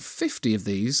 650 of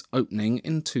these opening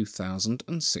in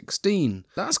 2016.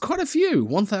 That's quite a few.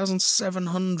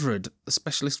 1,700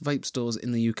 specialist vape stores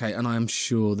in the UK, and I am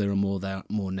sure there are more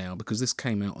now, because this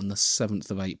came out on the 7th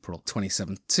of April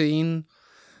 2017.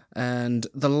 And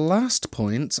the last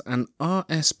point, an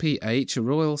RSPH, a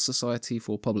Royal Society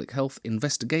for Public Health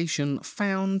investigation,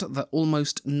 found that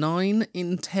almost 9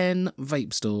 in 10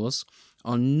 vape stores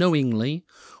are knowingly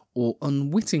or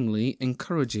unwittingly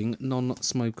encouraging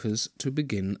non-smokers to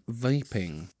begin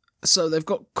vaping. So they've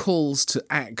got calls to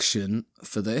action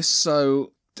for this,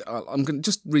 so I'm going to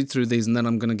just read through these and then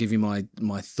I'm going to give you my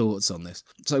thoughts on this.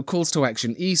 So calls to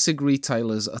action. E-cig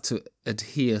retailers are to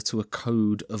adhere to a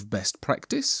code of best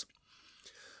practice.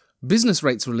 Business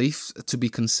rates relief to be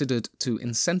considered to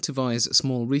incentivise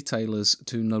small retailers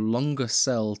to no longer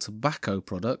sell tobacco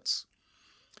products.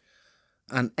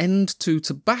 An end to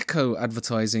tobacco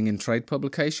advertising in trade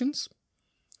publications.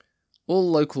 All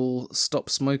local stop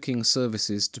smoking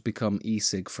services to become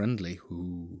e-cig friendly.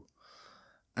 Ooh.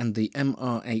 And the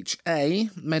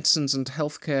MRHA, Medicines and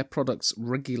Healthcare Products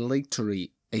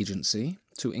Regulatory Agency,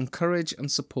 to encourage and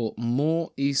support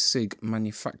more e-cig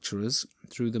manufacturers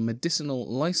through the medicinal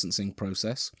licensing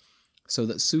process so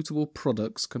that suitable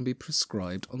products can be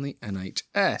prescribed on the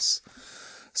NHS.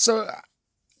 So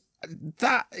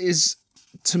that is,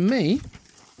 to me,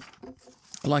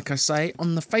 like I say,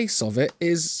 on the face of it,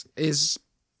 is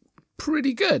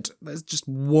pretty good. There's just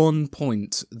one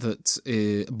point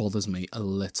that bothers me a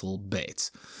little bit.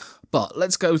 But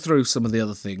let's go through some of the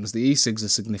other things. The e-cigs are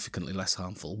significantly less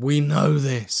harmful. We know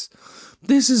this.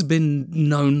 This has been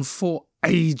known for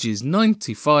ages.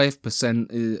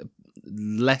 95%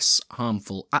 less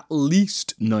harmful, at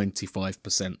least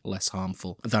 95% less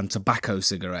harmful than tobacco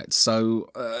cigarettes. So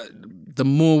the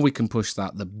more we can push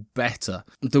that, the better.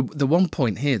 The one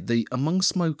point here, among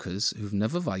smokers who've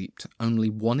never vaped, only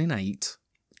 1 in 8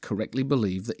 correctly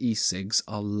believe that e-cigs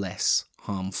are less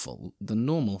harmful than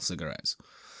normal cigarettes.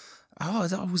 Oh,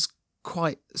 I was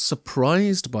quite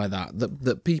surprised by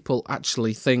that people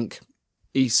actually think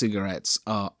e-cigarettes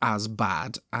are as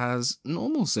bad as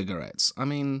normal cigarettes. I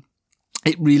mean,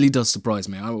 it really does surprise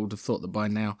me. I would have thought that by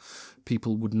now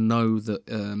people would know that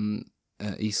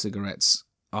e-cigarettes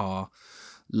are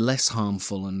less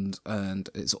harmful and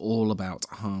it's all about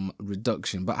harm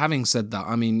reduction. But having said that,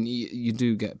 I mean, you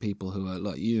do get people who are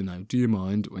like, do you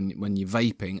mind when you're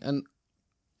vaping? And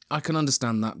I can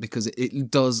understand that because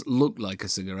it does look like a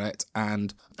cigarette,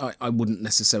 and I wouldn't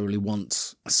necessarily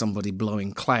want somebody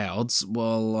blowing clouds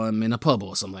while I'm in a pub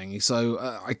or something.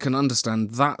 So I can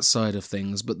understand that side of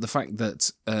things, but the fact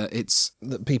that it's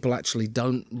that people actually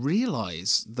don't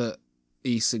realise that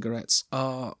e-cigarettes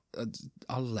are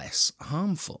less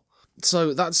harmful.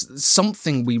 So that's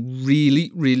something we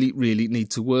really, really, really need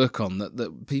to work on.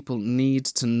 That people need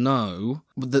to know.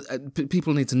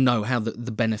 People need to know how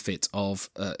the benefit of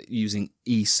using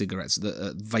e-cigarettes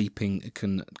that vaping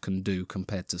can do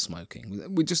compared to smoking.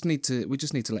 We just need to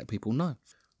let people know.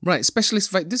 Right,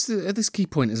 specialist vape. This key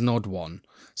point is an odd one.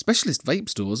 Specialist vape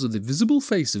stores are the visible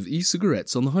face of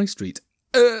e-cigarettes on the high street.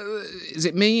 Is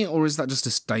it me, or is that just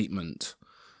a statement?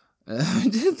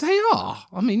 They are.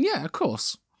 I mean, yeah, of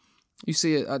course. You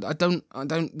see, I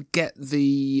don't get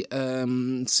the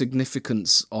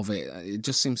significance of it. It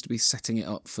just seems to be setting it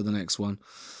up for the next one.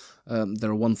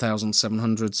 There are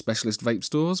 1,700 specialist vape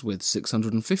stores, with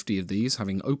 650 of these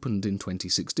having opened in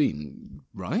 2016.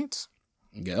 Right?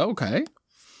 Yeah, okay.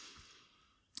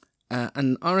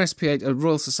 An RSPH, a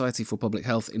Royal Society for Public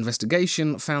Health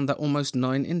investigation, found that almost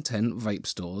 9 in 10 vape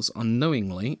stores are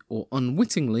knowingly or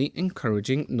unwittingly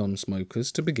encouraging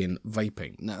non-smokers to begin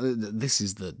vaping. Now, this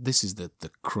is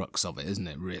the crux of it, isn't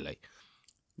it, really?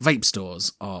 Vape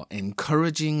stores are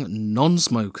encouraging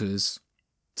non-smokers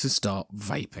to start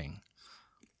vaping.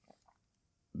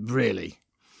 Really?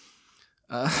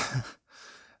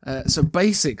 So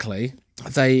basically,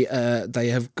 they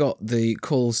have got the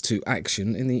calls to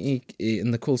action.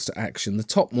 In the calls to action, the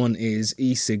top one is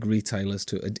e-cig retailers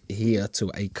to adhere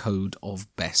to a code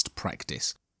of best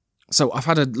practice. So I've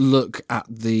had a look at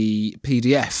the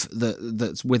PDF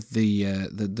that's with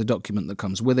the document that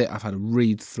comes with it. I've had a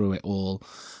read through it all,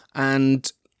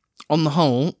 and on the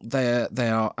whole, they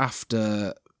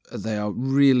are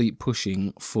really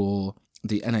pushing for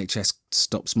the NHS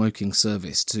Stop Smoking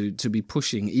Service to be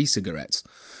pushing e-cigarettes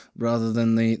rather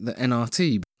than the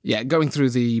NRT. Yeah, going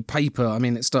through the paper, I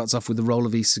mean, it starts off with the role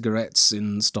of e-cigarettes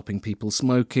in stopping people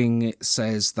smoking. It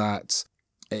says that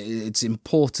it's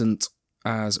important,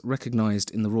 as recognised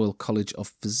in the Royal College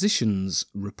of Physicians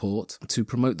report, to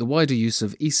promote the wider use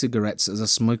of e-cigarettes as a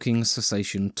smoking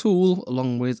cessation tool,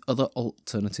 along with other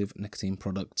alternative nicotine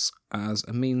products, as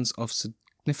a means of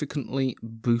significantly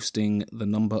boosting the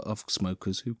number of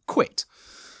smokers who quit.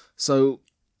 So,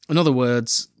 in other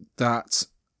words, that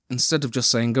instead of just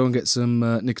saying go and get some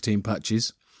nicotine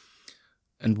patches,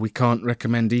 and we can't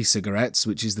recommend e-cigarettes,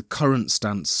 which is the current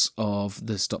stance of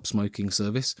the Stop Smoking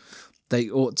Service, they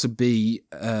ought to be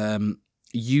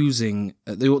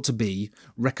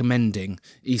recommending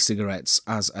e-cigarettes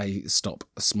as a stop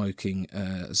smoking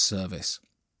service.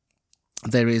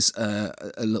 There is a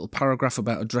little paragraph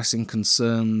about addressing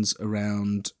concerns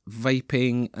around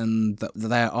vaping, and that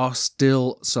there are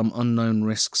still some unknown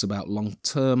risks about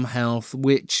long-term health,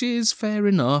 which is fair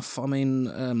enough. I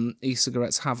mean,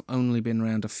 e-cigarettes have only been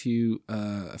around a few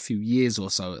years or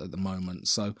so at the moment,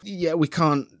 so yeah, we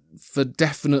can't for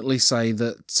definitely say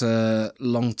that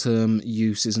long-term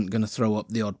use isn't going to throw up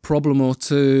the odd problem or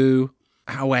two.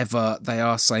 However, they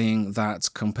are saying that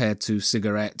compared to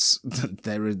cigarettes,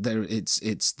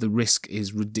 the risk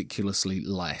is ridiculously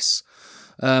less.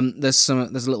 There's a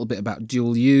little bit about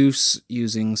dual use,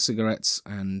 using cigarettes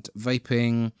and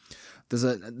vaping. There's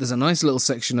a nice little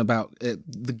section about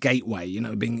the gateway,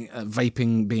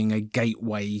 vaping being a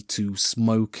gateway to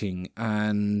smoking,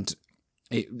 and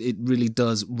it really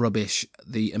does rubbish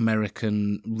the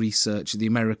American research, the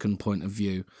American point of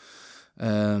view.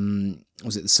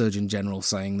 Was it the Surgeon General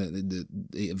saying that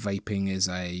the vaping is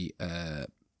a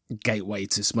gateway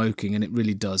to smoking, and it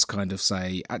really does kind of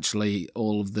say, actually,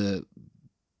 all of the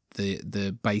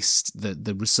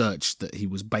research that he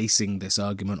was basing this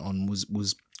argument on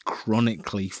was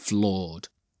chronically flawed.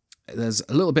 There's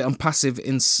a little bit on passive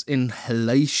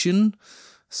inhalation,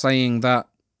 saying that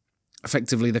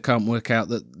effectively they can't work out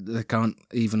that they can't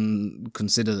even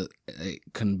consider that it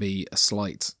can be a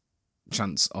slight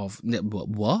chance of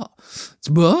what?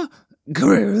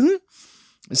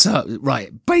 So,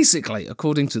 right, basically,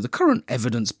 according to the current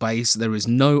evidence base, there is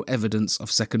no evidence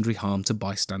of secondary harm to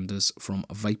bystanders from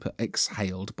vapour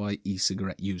exhaled by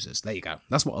e-cigarette users. There you go.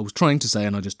 That's what I was trying to say,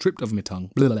 and I just tripped over my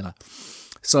tongue. Blah, blah, blah.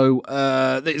 So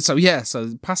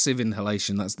passive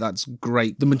inhalation, that's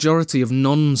great. The majority of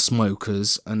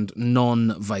non-smokers and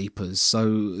non-vapors,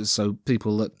 so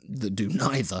people that do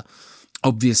neither,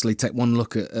 obviously take one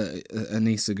look at an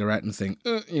e-cigarette and think,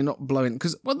 you're not blowing,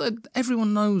 because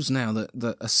everyone knows now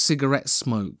that a cigarette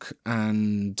smoke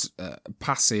and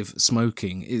passive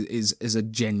smoking is a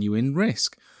genuine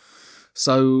risk.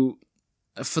 So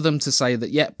for them to say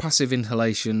that, yeah, passive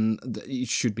inhalation, it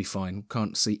should be fine.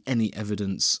 Can't see any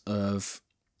evidence of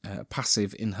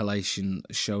passive inhalation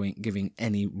giving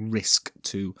any risk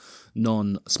to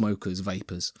non-smokers,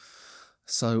 vapors.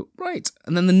 So, right,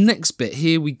 and then the next bit,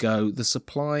 here we go, the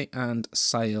supply and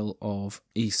sale of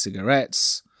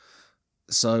e-cigarettes.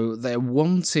 So they're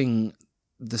wanting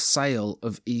the sale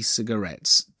of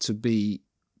e-cigarettes to be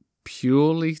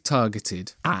purely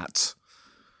targeted at,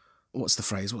 what's the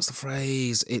phrase?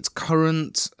 It's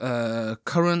current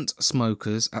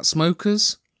smokers, at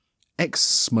smokers,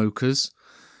 ex-smokers,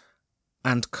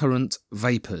 and current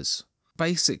vapors.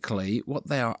 Basically, what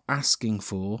they are asking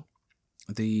for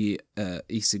the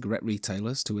e-cigarette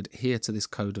retailers to adhere to this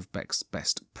code of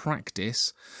best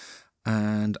practice,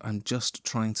 and I'm just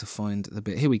trying to find the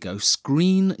bit. Here we go.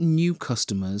 Screen new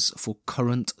customers for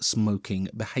current smoking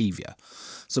behaviour.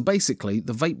 So basically,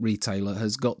 the vape retailer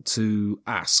has got to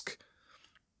ask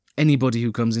anybody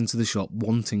who comes into the shop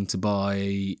wanting to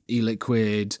buy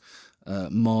e-liquid,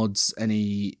 mods,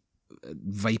 any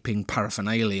vaping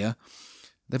paraphernalia,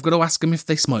 they've got to ask them if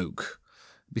they smoke,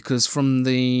 because from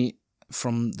the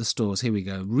stores, here we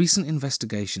go, recent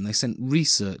investigation, they sent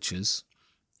researchers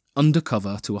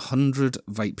undercover to 100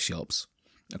 vape shops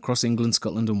across England,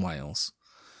 Scotland and Wales,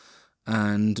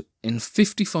 and in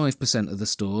 55% of the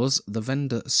stores, the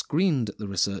vendor screened the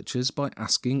researchers by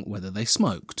asking whether they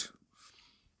smoked.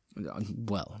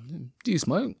 Well, do you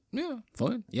smoke? Yeah,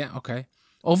 fine. Yeah, okay.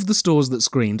 Of the stores that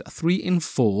screened, 3 in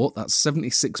 4, that's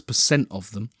 76%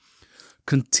 of them,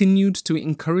 continued to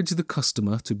encourage the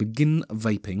customer to begin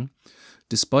vaping,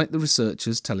 despite the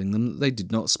researchers telling them that they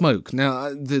did not smoke.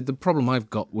 Now, the problem I've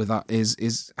got with that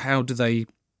is how do they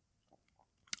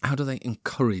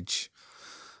encourage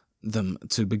them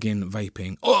to begin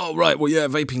vaping? Oh, right, well, yeah,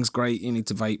 vaping's great, you need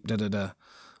to vape, da-da-da.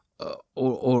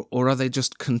 Or are they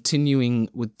just continuing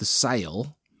with the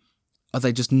sale? Are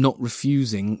they just not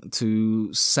refusing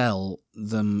to sell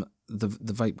them the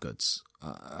vape goods?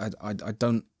 I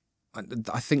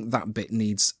think that bit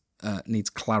needs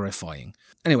clarifying.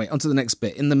 Anyway, on to the next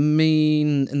bit. In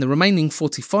the remaining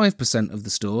 45% of the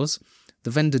stores,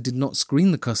 the vendor did not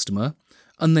screen the customer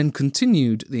and then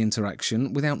continued the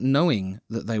interaction without knowing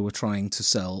that they were trying to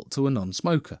sell to a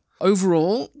non-smoker.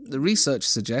 Overall, the research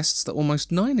suggests that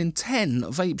almost 9 in 10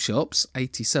 vape shops,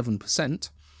 87%,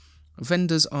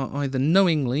 vendors are either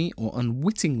knowingly or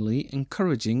unwittingly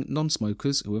encouraging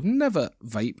non-smokers who have never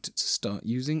vaped to start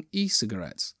using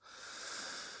e-cigarettes.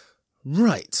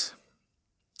 Right.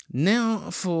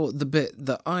 Now for the bit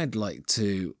that I'd like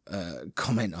to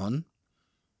comment on.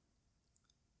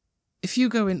 If you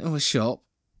go into a shop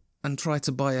and try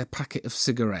to buy a packet of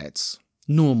cigarettes,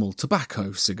 normal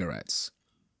tobacco cigarettes,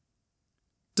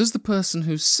 does the person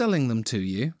who's selling them to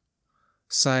you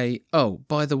say, oh,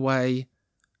 by the way,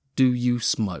 do you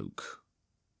smoke?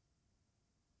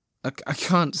 I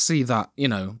can't see that,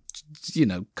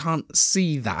 can't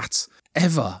see that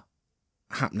ever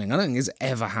happening. I don't think it's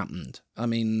ever happened. I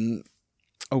mean,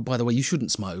 oh, by the way, you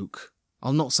shouldn't smoke.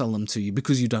 I'll not sell them to you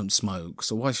because you don't smoke,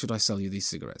 so why should I sell you these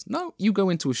cigarettes? No, you go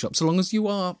into a shop, so long as you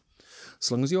are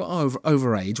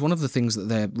over age. One of the things that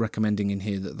they're recommending in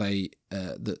here that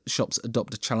that shops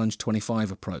adopt a Challenge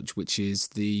 25 approach, which is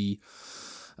the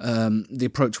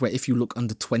approach where if you look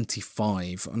under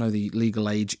 25, I know the legal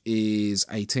age is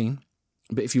 18,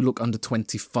 but if you look under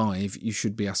 25, you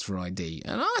should be asked for ID.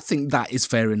 And I think that is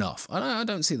fair enough. I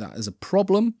don't see that as a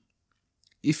problem.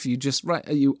 If you just, right,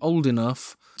 are you old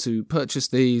enough to purchase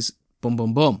these? Boom,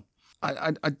 boom, boom.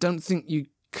 I don't think you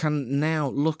can now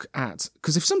look at,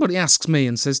 because if somebody asks me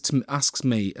and says,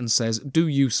 do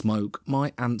you smoke?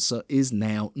 My answer is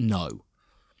now no.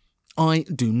 I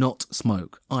do not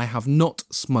smoke. I have not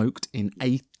smoked in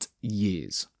 8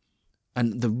 years.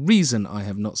 And the reason I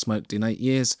have not smoked in 8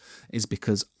 years is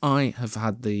because I have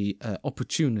had the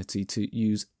opportunity to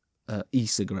use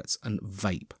e-cigarettes and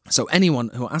vape. So anyone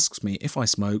who asks me if I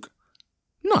smoke,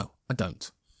 no, I don't.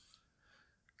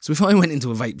 So if I went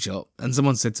into a vape shop and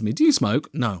someone said to me, do you smoke?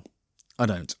 No, I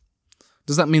don't.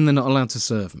 Does that mean they're not allowed to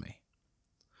serve me?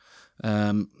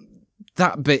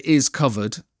 That bit is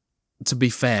covered, to be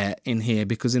fair, in here,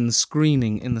 because in the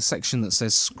screening, in the section that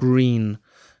says screen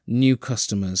new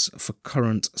customers for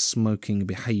current smoking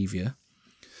behaviour,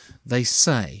 they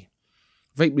say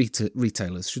vape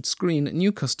retailers should screen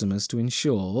new customers to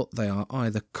ensure they are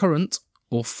either current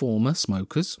or former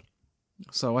smokers.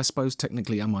 So I suppose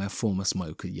technically, am I a former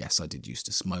smoker? Yes, I did used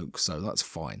to smoke, so that's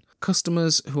fine.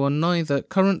 Customers who are neither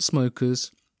current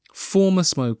smokers, former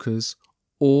smokers,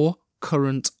 or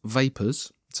current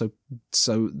vapors.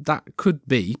 So that could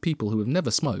be people who have never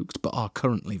smoked but are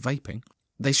currently vaping.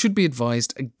 They should be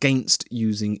advised against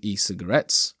using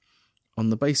e-cigarettes on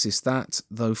the basis that,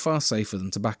 though far safer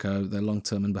than tobacco, their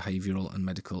long-term and behavioural and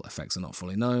medical effects are not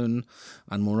fully known,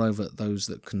 and moreover, those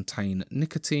that contain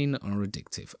nicotine are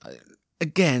addictive.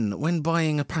 Again, when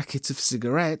buying a packet of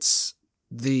cigarettes,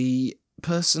 the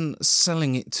person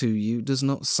selling it to you does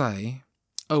not say,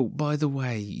 oh, by the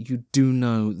way, you do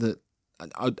know that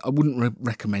I wouldn't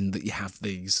recommend that you have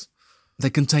these.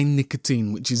 They contain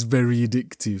nicotine, which is very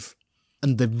addictive,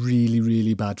 and they're really,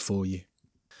 really bad for you.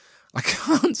 I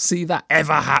can't see that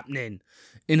ever happening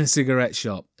in a cigarette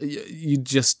shop. You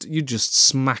just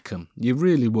smack them. You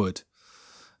really would.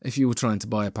 If you were trying to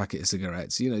buy a packet of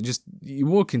cigarettes, you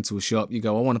walk into a shop, you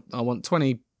go, I want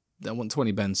 20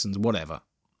 Bensons, whatever,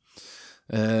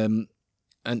 and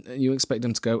you expect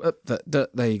them to go,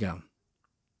 there you go.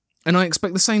 And I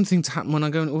expect the same thing to happen when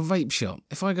I go into a vape shop.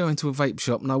 If I go into a vape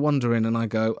shop and I wander in and I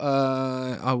go,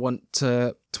 I want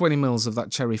 20 mils of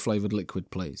that cherry-flavoured liquid,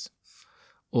 please.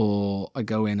 Or I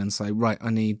go in and say, right,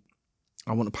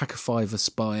 I want a pack of 5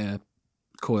 Aspire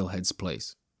coil heads,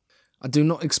 please. I do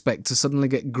not expect to suddenly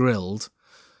get grilled.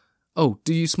 Oh,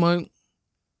 do you smoke?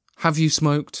 Have you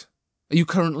smoked? Are you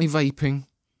currently vaping?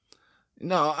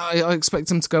 No, I expect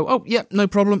them to go, oh, yep, no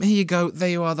problem, here you go, there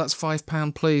you are, that's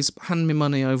 £5, please, hand me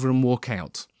money over and walk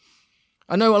out.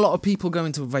 I know a lot of people go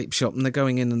into a vape shop and they're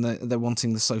going in and they're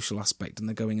wanting the social aspect, and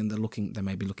they're going in, they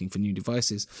may be looking for new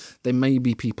devices. There may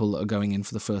be people that are going in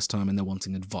for the first time and they're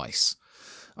wanting advice.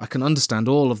 I can understand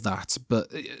all of that,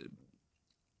 but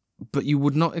you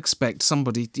would not expect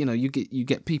somebody, you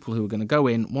get people who are going to go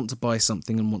in, want to buy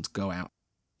something and want to go out.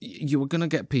 You are going to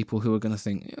get people who are going to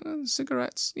think,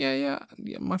 cigarettes, yeah,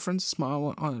 my friends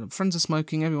are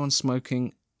smoking, everyone's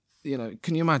smoking.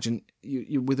 Can you imagine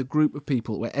you're with a group of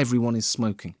people where everyone is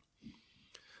smoking?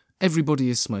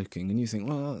 Everybody is smoking, and you think,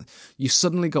 well, you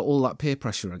suddenly got all that peer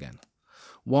pressure again.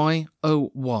 Why, oh,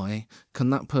 why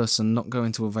can that person not go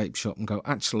into a vape shop and go,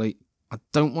 actually, I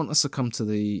don't want to succumb to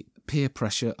the peer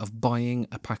pressure of buying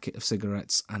a packet of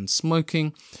cigarettes and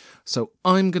smoking, so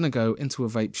I'm going to go into a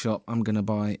vape shop, I'm going to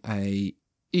buy a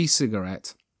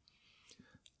e-cigarette,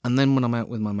 and then when I'm out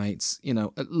with my mates,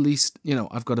 at least,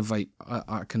 I've got a vape,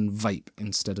 I can vape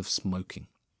instead of smoking.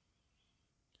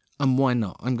 And why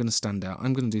not? I'm going to stand out,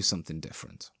 I'm going to do something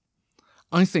different.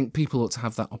 I think people ought to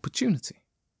have that opportunity.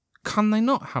 Can they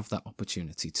not have that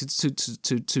opportunity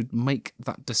to make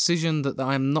that decision that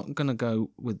I'm not going to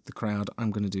go with the crowd, I'm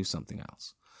going to do something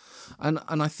else? And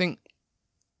I think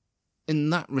in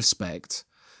that respect,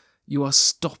 you are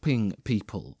stopping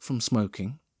people from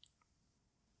smoking.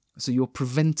 So you're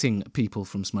preventing people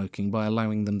from smoking by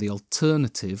allowing them the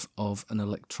alternative of an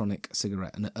electronic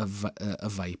cigarette and a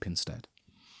vape instead.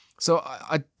 So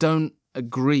I don't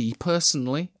agree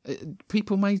personally.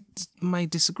 People may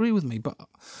disagree with me, but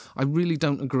I really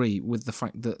don't agree with the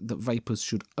fact that vapors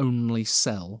should only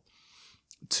sell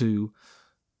to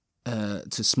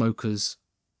smokers,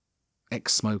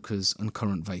 ex-smokers, and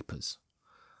current vapors.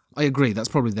 I agree, that's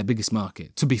probably their biggest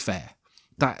market, to be fair.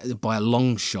 That, by a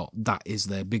long shot, that is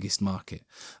their biggest market.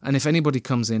 And if anybody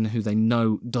comes in who they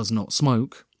know does not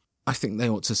smoke, I think they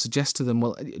ought to suggest to them,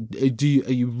 well, are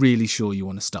you really sure you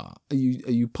want to start? Are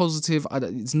you positive?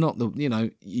 It's not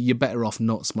you're better off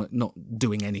not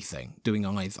doing anything, doing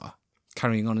either.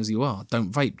 Carrying on as you are.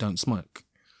 Don't vape, don't smoke.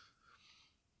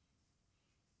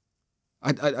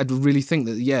 I'd really think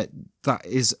that, yeah, that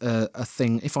is a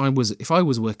thing. If I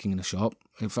was working in a shop,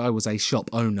 if I was a shop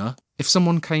owner, if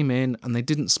someone came in and they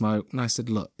didn't smoke, and I said,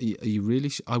 look, are you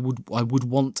really? I would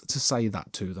want to say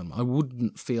that to them. I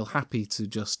wouldn't feel happy to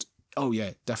just, oh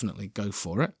yeah, definitely go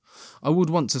for it. I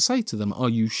would want to say to them, are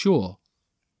you sure?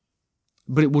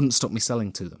 But it wouldn't stop me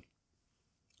selling to them.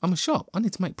 I'm a shop. I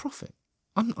need to make profit.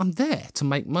 I'm there to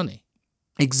make money.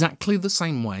 Exactly the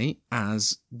same way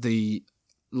as the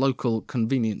local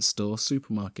convenience store,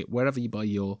 supermarket, wherever you buy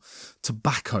your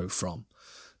tobacco from.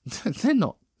 They're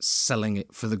not selling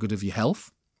it for the good of your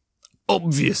health.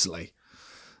 Obviously.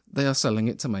 They are selling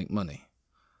it to make money.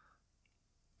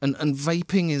 And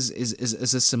vaping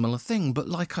is a similar thing, but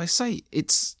like I say,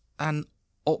 it's an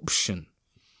option.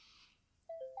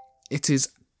 It is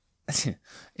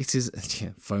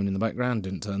phone in the background,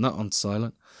 didn't turn that on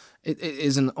silent. It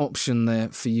is an option there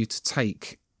for you to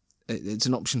take. It's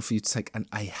an option for you to take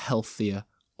a healthier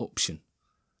option.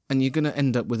 And you're going to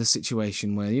end up with a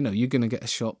situation where, you're going to get a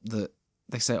shop that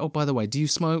they say, oh, by the way, do you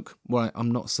smoke? Right,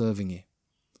 I'm not serving you.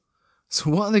 So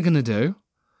what are they going to do?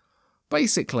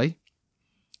 Basically,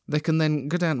 they can then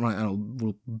go down, right,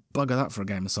 we'll bugger that for a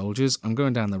game of soldiers. I'm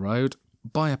going down the road,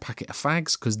 buy a packet of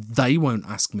fags, because they won't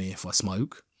ask me if I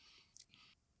smoke.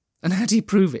 And how do you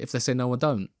prove it if they say, no, I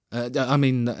don't?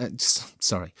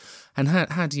 Sorry. And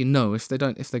how do you know if they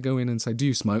go in and say, do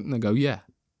you smoke? And they go, yeah.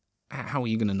 How are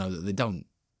you going to know that they don't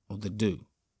or they do?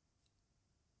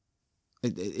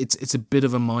 It's a bit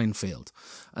of a minefield.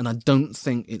 And I don't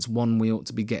think it's one we ought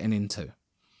to be getting into.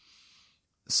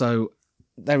 So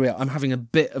there we are. I'm having a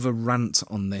bit of a rant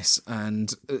on this.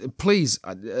 And please,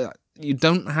 you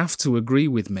don't have to agree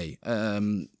with me.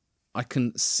 I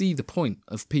can see the point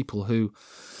of people who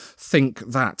think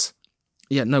that,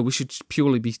 yeah, no, we should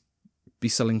purely be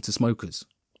selling to smokers.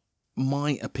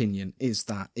 My opinion is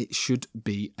that it should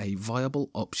be a viable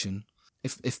option.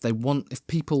 If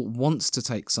people want to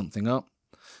take something up,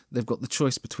 they've got the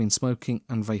choice between smoking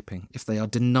and vaping. If they are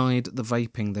denied the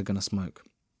vaping, they're going to smoke.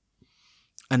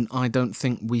 And I don't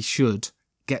think we should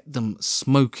get them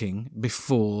smoking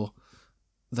before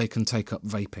they can take up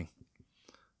vaping.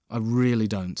 I really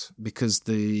don't, because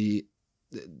the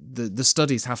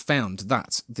studies have found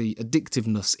that the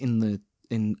addictiveness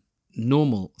in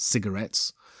normal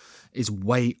cigarettes is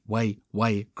way, way,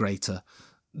 way greater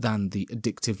than the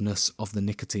addictiveness of the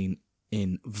nicotine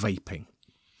in vaping.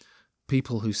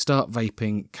 People who start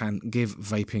vaping can give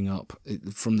vaping up,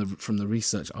 from the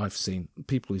research I've seen,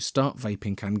 people who start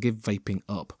vaping can give vaping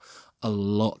up a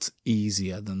lot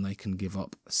easier than they can give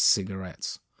up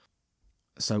cigarettes.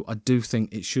 So I do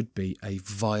think it should be a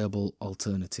viable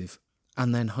alternative.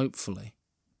 And then hopefully,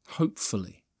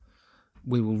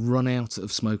 we will run out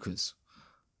of smokers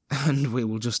and we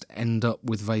will just end up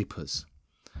with vapors.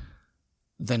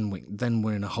 Then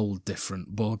we're in a whole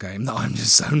different ballgame that I'm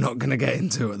just so not going to get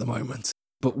into at the moment.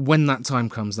 But when that time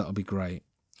comes, that'll be great.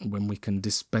 When we can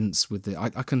dispense with it.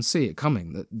 I can see it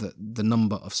coming, that the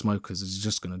number of smokers is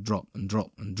just going to drop and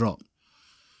drop and drop.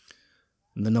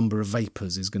 And the number of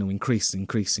vapors is going to increase, and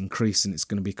it's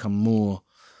going to become more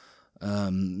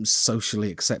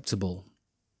socially acceptable.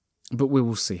 But we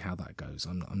will see how that goes.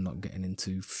 I'm not getting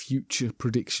into future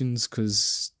predictions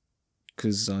because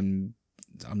I'm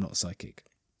not psychic.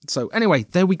 So anyway,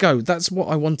 there we go. That's what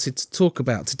I wanted to talk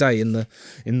about today in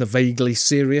the vaguely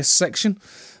serious section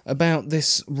about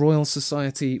this Royal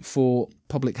Society for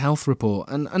Public Health report,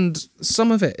 and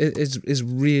some of it is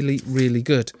really, really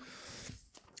good.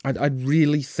 I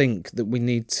really think that we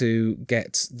need to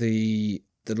get the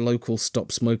local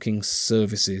stop smoking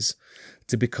services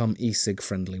to become e-cig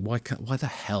friendly. Why the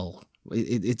hell?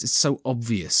 It's so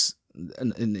obvious,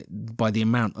 and by the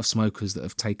amount of smokers that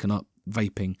have taken up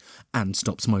vaping and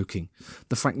stopped smoking.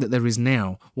 The fact that there is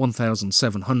now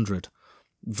 1,700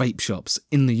 vape shops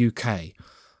in the UK,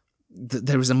 that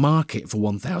there is a market for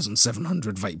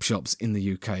 1,700 vape shops in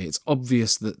the UK. It's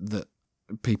obvious that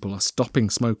people are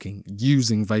stopping smoking,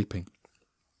 using vaping.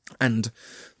 And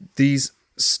these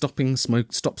stop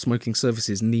smoking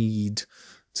services need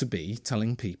to be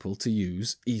telling people to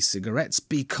use e-cigarettes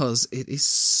because it is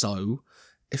so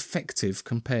effective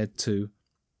compared to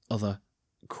other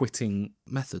quitting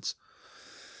methods.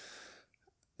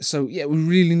 So yeah, we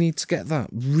really need to get that.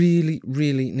 Really,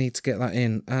 really need to get that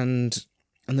in. And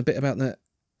the bit about the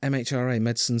MHRA,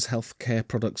 Medicines Healthcare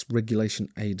Products Regulation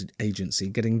Agency,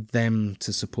 getting them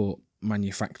to support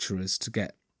manufacturers to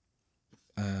get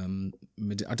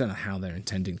I don't know how they're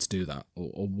intending to do that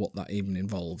or what that even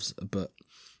involves, but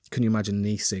can you imagine an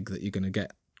e-cig that you're going to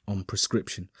get on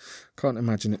prescription? Can't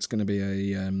imagine it's going to be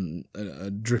a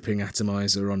dripping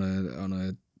atomizer on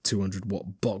a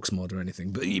 200-watt box mod or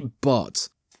anything, but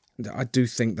I do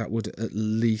think that would at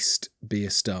least be a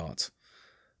start.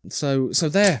 So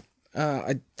there.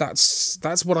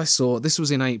 That's what I saw. This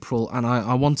was in April, and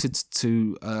I wanted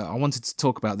to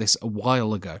talk about this a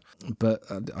while ago, but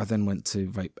I then went to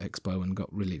Vape Expo and got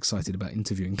really excited about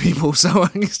interviewing people, so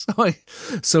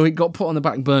it got put on the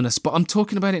back burner. But I'm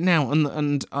talking about it now,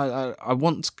 and I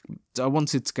wanted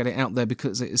to get it out there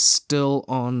because it is still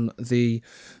on the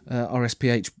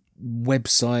RSPH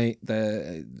website.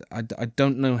 I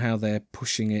don't know how they're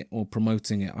pushing it or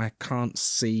promoting it. I can't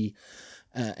see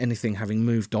anything having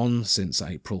moved on since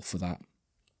April for that.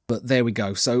 But there we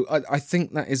go. So I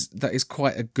think that is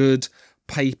quite a good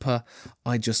paper.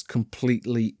 I just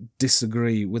completely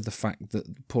disagree with the fact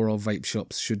that poor old vape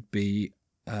shops should be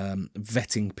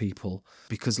vetting people,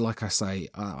 because like I say,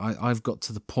 I've got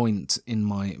to the point in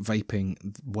my vaping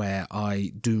where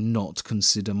I do not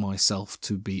consider myself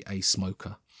to be a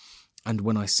smoker. And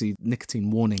when I see nicotine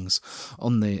warnings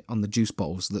on the juice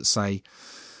bottles that say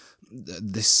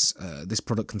this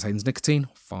product contains nicotine,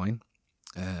 fine,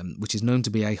 which is known to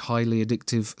be a highly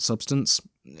addictive substance.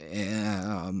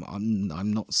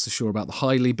 I'm not so sure about the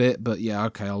highly bit, but yeah,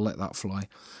 okay, I'll let that fly.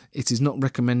 It is not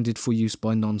recommended for use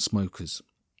by non-smokers.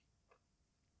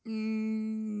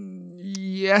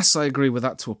 Yes, I agree with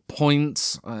that to a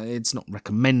point. It's not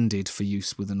recommended for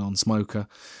use with a non-smoker.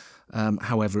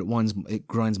 However, it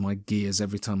grinds my gears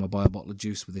every time I buy a bottle of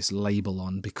juice with this label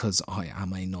on, because I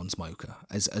am a non-smoker.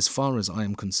 As far as I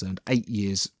am concerned, 8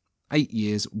 years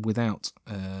without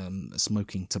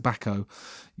smoking tobacco,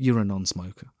 you're a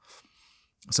non-smoker.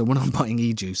 So when I'm buying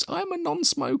e-juice, I'm a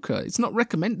non-smoker. It's not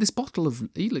recommended. This bottle of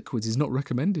e-liquids is not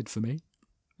recommended for me.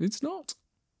 It's not,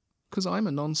 because I'm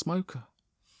a non-smoker.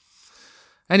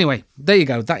 Anyway, there you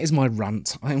go. That is my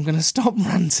rant. I am going to stop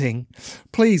ranting.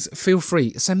 Please feel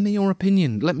free. Send me your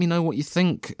opinion. Let me know what you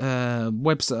think.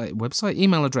 Website,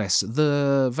 email address,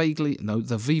 the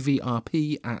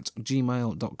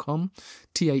VVRP@gmail.com.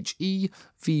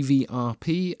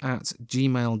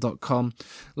 THEVVRP@gmail.com.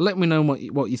 Let me know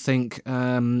what you think.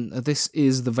 This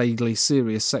is the vaguely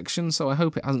serious section, so I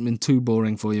hope it hasn't been too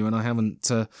boring for you and I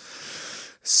haven't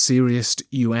serioused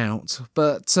you out.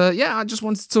 But yeah, I just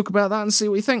wanted to talk about that and see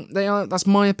what you think. That's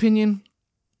my opinion.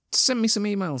 Send me some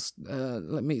emails.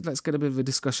 Let's get a bit of a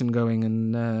discussion going,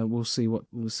 and we'll see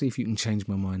if you can change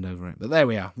my mind over it. But there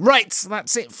we are. Right,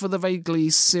 that's it for the vaguely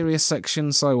serious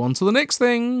section. So on to the next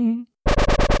thing.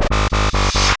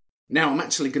 Now I'm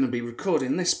actually going to be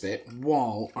recording this bit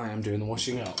while I am doing the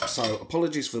washing up. So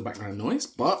apologies for the background noise,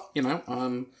 but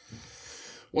I'm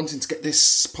wanting to get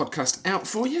this podcast out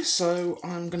for you, so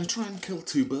I'm going to try and kill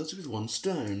two birds with one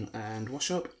stone and wash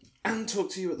up and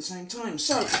talk to you at the same time.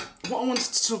 So, what I wanted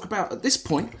to talk about at this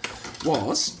point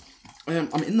was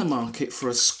I'm in the market for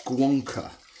a squonker.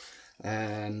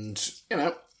 And,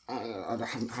 I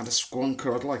haven't had a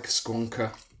squonker. I'd like a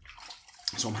squonker.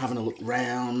 So I'm having a look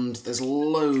round. There's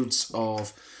loads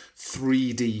of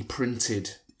 3D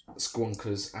printed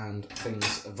squonkers and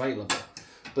things available.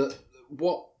 But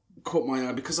what caught my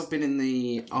eye, because I've been in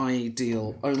the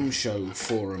Ideal Ohm Show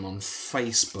forum on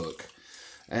Facebook,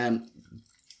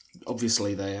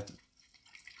 obviously there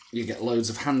you get loads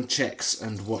of hand checks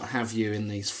and what have you in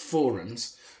these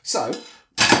forums. So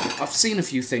I've seen a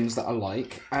few things that I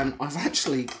like, and I've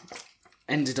actually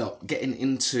ended up getting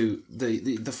into the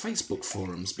Facebook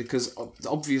forums, because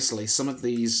obviously some of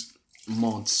these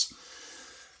mods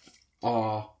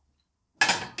are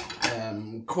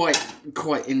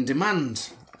quite in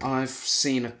demand. I've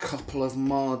seen a couple of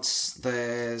mods.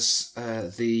 There's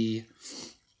the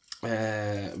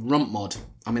Rump mod.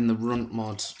 I'm in the Rump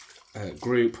mod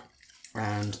group,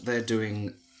 and they're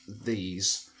doing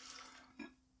these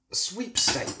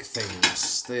sweepstake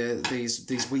things.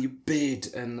 These where you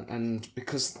bid, and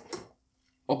because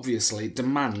obviously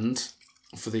demand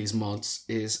for these mods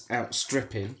is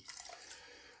outstripping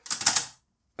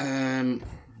the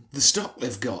stock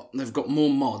they've got. They've got more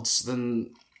mods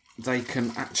than they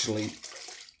can actually.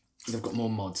 They've got more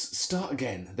mods. Start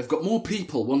again. They've got more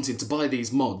people wanting to buy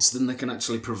these mods than they can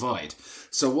actually provide.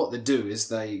 So what they do is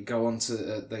they go onto,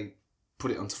 they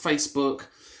put it onto Facebook.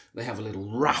 They have a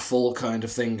little raffle kind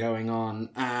of thing going on,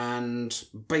 and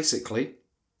basically,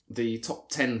 the top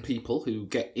 10 people who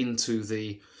get into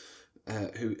the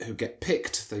who get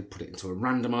picked, they put it into a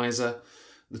randomizer.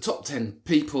 The top 10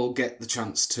 people get the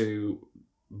chance to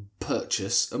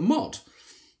purchase a mod,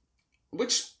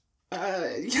 which.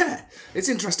 Yeah, it's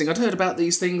interesting. I'd heard about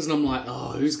these things and I'm like,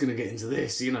 oh, who's going to get into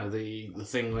this? You know, the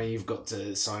thing where you've got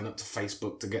to sign up to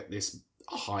Facebook to get this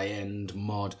high-end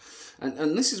mod.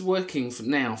 And this is working for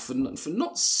now for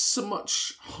not so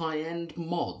much high-end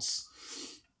mods.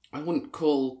 I wouldn't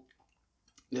call,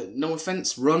 no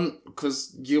offence, Runt,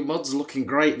 because your mod's looking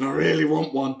great and I really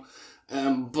want one.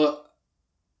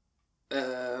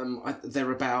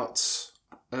 They're about,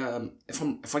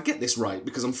 if I get this right,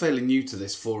 because I'm fairly new to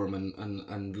this forum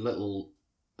and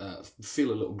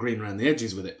feel a little green around the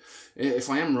edges with it. If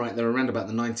I am right, they're around about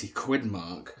the £90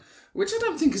 mark, which I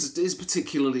don't think is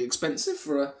particularly expensive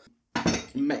for a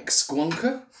mech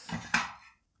squonker.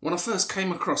 When I first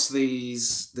came across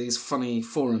these funny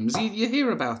forums, you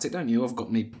hear about it, don't you? I've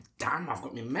got me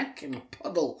mech in a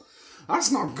puddle.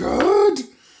 That's not good.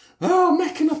 Oh,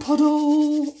 mech in a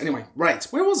puddle. Anyway, right,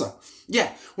 where was I?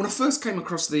 Yeah, when I first came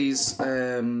across these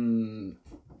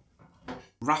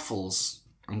raffles,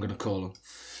 I'm going to call them,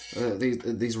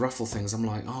 these raffle things, I'm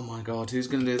like, oh my god, who's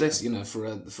going to do this? For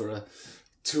a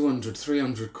 200,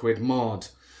 300 quid mod.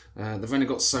 They've only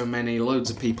got so many. Loads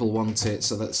of people want it,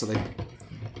 so they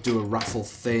do a raffle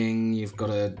thing. You've got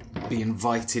to be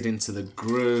invited into the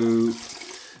group.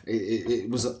 It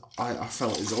was. I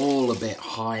felt it was all a bit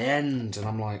high end, and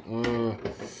I'm like,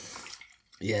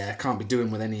 yeah, I can't be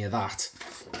doing with any of that.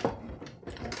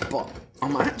 But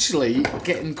I'm actually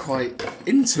getting quite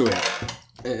into it.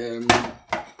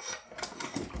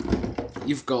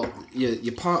 You've got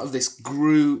you're part of this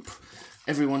group.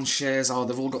 Everyone shares.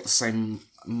 They've all got the same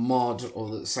mod or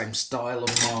the same style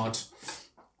of mod,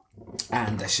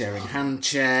 and they're sharing hand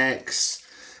checks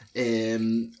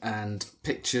and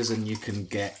pictures, and you can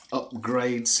get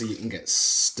upgrades, so you can get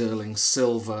sterling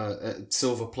silver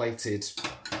plated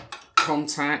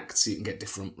contacts. You can get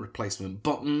different replacement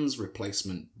buttons,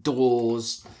 replacement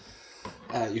doors.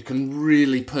 You can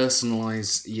really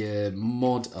personalise your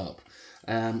mod up.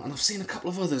 And I've seen a couple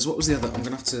of others. What was the other? I'm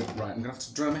gonna have to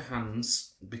dry my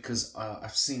hands because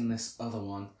I've seen this other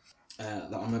one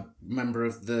that I'm a member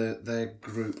of their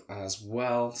group as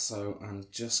well. So I'm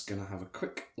just gonna have a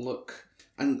quick look.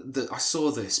 And I saw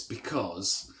this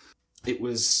because it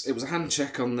was a hand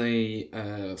check on the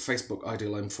Facebook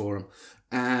Ideal Home forum,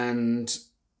 and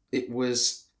it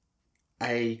was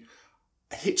a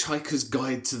Hitchhiker's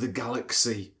Guide to the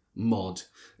Galaxy mod.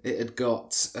 It had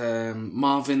got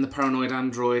Marvin the Paranoid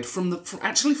Android from the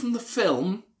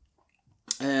film,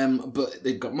 but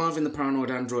they'd got Marvin the Paranoid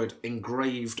Android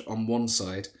engraved on one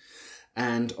side,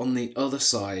 and on the other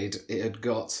side it had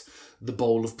got the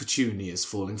bowl of petunias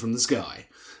falling from the sky.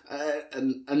 I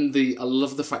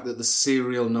love the fact that the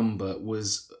serial number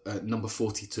was number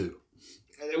 42.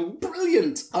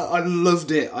 Brilliant! I loved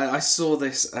it. I saw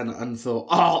this and thought,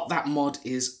 oh, that mod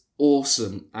is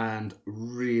awesome and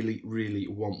really, really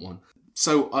want one.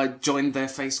 So I joined their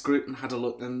face group and had a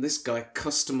look, and this guy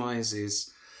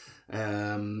customises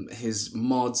his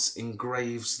mods,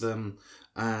 engraves them,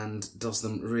 and does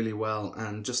them really well.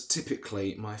 And just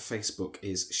typically, my Facebook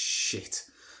is shit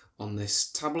on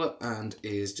this tablet and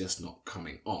is just not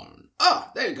coming on. Ah,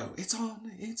 there you go. It's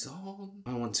on.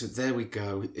 There we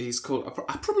go. He's called,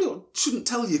 I probably shouldn't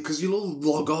tell you because you'll all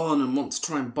log on and want to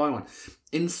try and buy one.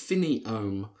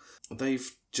 Infiniome.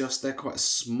 They're quite a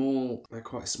small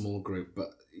group,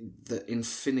 but the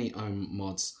Infiniome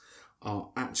mods are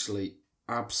actually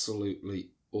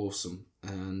absolutely awesome.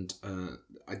 And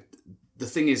the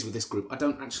thing is with this group, I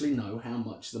don't actually know how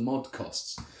much the mod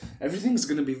costs. Everything's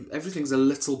a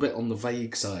little bit on the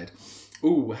vague side.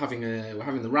 Ooh, we're having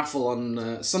the raffle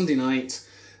on Sunday night.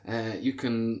 You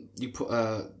put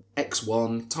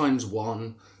X1 times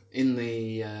 1 in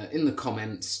the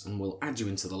comments, and we'll add you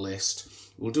into the list.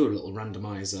 We'll do a little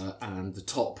randomizer, and the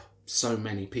top so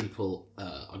many people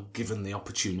are given the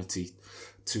opportunity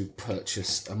to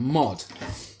purchase a mod.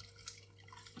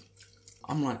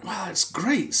 I'm like, wow, it's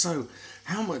great. So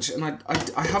how much? And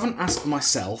I haven't asked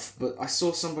myself, but I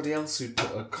saw somebody else who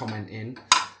put a comment in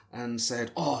and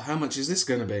said, oh, how much is this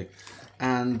going to be?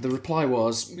 And the reply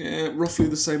was, yeah, roughly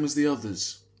the same as the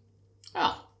others.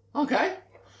 Ah, okay.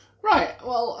 Right,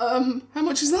 well, how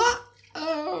much is that?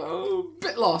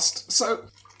 Bit lost. So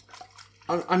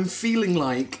I'm feeling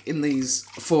like in these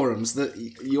forums that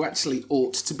you actually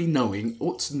ought to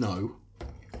know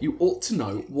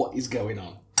what is going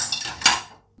on.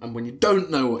 And when you don't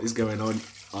know what is going on,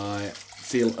 I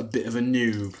feel a bit of a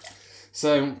noob.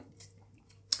 So,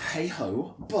 hey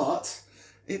ho, but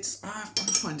I'm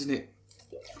finding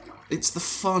it's the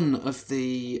fun of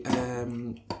the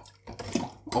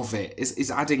of it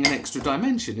is adding an extra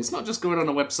dimension. It's not just going on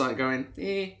a website going,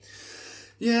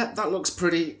 yeah, that looks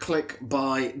pretty, click,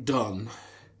 buy, done.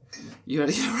 You're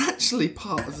actually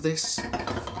part of this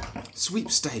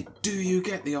sweepstake. Do you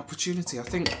get the opportunity? I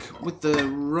think with the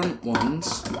Runt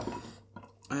ones,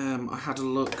 I had a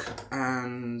look,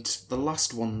 and the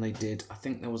last one they did, I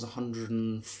think there was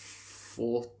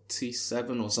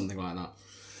 147 or something like that.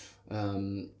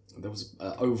 There was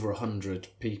over 100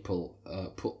 people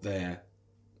put their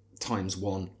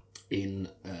 ×1 in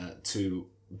to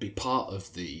be part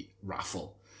of the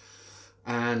raffle,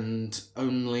 and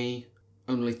only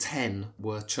 10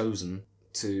 were chosen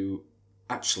to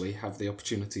actually have the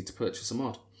opportunity to purchase a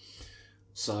mod.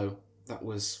 So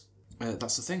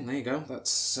that's the thing. There you go.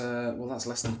 That's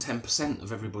less than 10%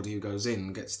 of everybody who goes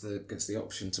in gets the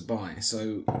option to buy.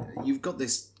 So you've got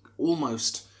this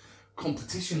almost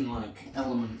competition-like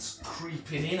element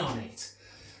creeping in on it.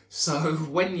 So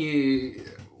when you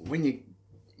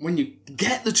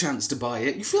get the chance to buy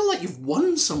it, you feel like you've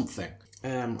won something.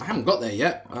 I haven't got there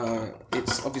yet.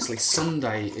 It's obviously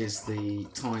Sunday is the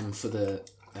time for the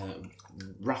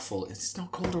raffle. It's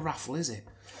not called a raffle, is it?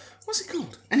 What's it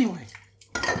called? Anyway.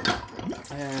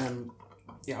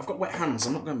 Yeah, I've got wet hands.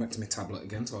 I'm not going back to my tablet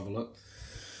again to have a look.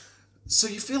 So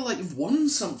you feel like you've won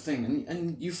something,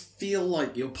 and you feel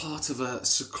like you're part of a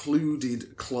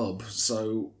secluded club.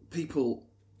 So people,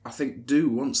 I think, do,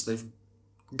 once they've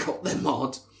got their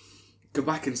mod, go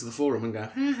back into the forum and go,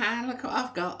 haha, look what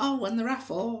I've got. I won the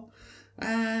raffle.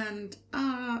 And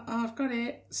I've got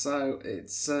it. So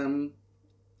it's,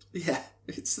 yeah,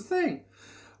 it's the thing.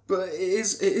 But it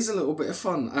is a little bit of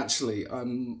fun, actually.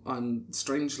 I'm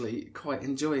strangely quite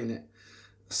enjoying it.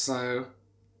 So,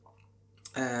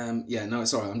 yeah, no,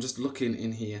 it's alright. I'm just looking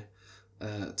in here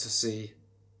to see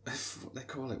what they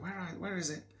call it. Where is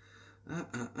it?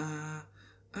 Up.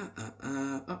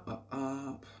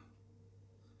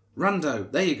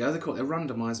 Rando. There you go. They call it a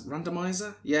randomizer.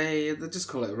 Randomizer? Yeah. They just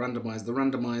call it a randomizer. The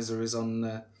randomizer is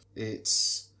on.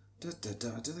 It's. Do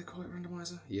they call it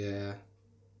randomizer? Yeah.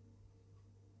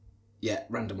 Yeah,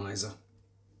 randomizer.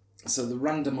 So the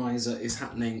randomizer is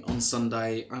happening on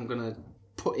Sunday. I'm going to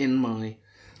put in my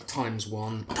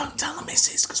 ×1. Don't tell the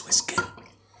missus, because we're skin.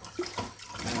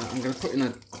 I'm going to put in a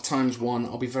 ×1.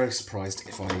 I'll be very surprised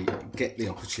if I get the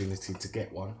opportunity to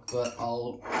get one. But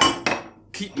I'll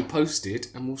keep you posted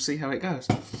and we'll see how it goes.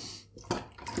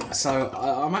 So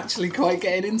I'm actually quite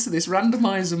getting into this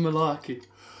randomizer malarkey.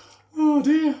 Oh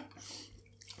dear.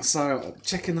 So,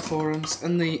 checking the forums,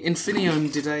 and the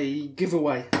Infinium did a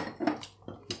giveaway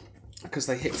because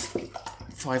they hit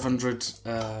 500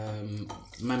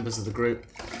 members of the group,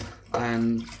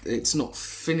 and it's not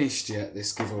finished yet,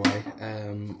 this giveaway.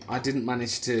 I didn't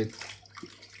manage to...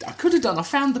 I could have done. I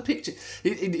found the picture.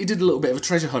 He did a little bit of a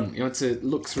treasure hunt. You had to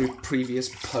look through previous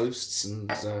posts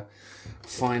and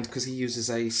find, because he uses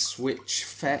a Switch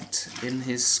FET in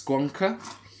his Squonker.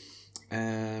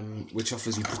 Which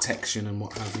offers you protection and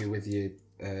what have you with you.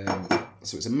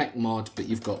 So it's a mech mod, but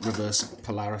you've got reverse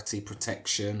polarity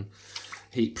protection,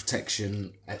 heat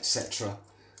protection, etc.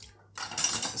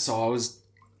 So I was.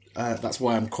 That's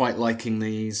why I'm quite liking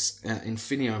these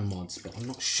Infinio mods, but I'm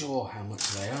not sure how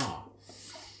much they are.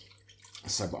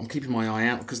 So, but I'm keeping my eye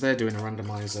out because they're doing a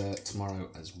randomizer tomorrow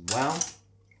as well.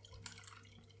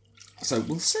 So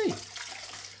we'll see.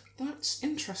 That's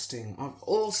interesting. I've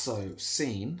also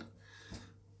seen.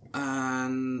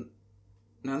 And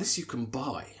now this you can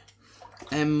buy.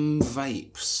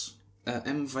 M-Vapes.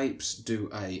 M-Vapes do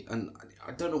and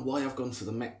I don't know why I've gone for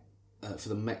the mech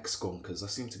squonkers. I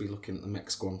seem to be looking at the mech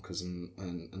squonkers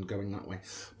and going that way.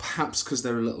 Perhaps because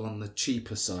they're a little on the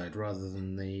cheaper side rather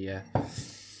than the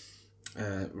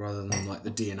like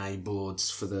the DNA boards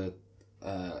for the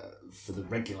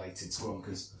regulated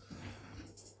squonkers.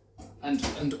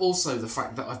 And also the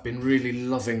fact that I've been really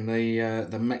loving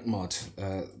the mech mod,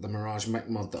 the Mirage mech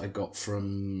mod that I got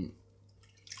from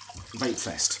Vape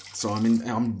Fest. So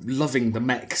I'm loving the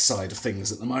mech side of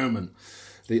things at the moment,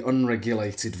 the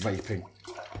unregulated vaping.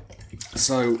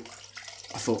 So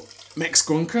I thought mech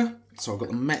squonker. So I've got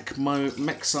the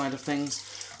mech side of things,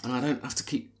 and I don't have to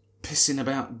keep pissing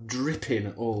about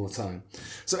dripping all the time.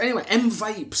 So anyway,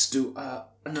 M-Vapes do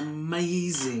an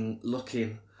amazing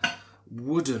looking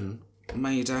wooden,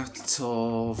 made out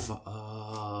of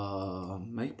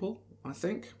maple, I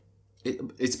think.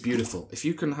 It's beautiful. If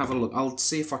you can have a look, I'll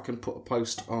see if I can put a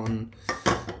post on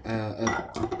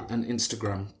an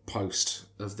Instagram post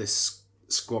of this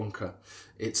squonker.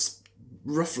 It's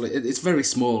very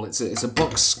small. It's a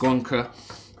box squonker.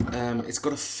 It's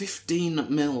got a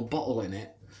 15ml bottle in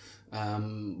it,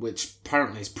 which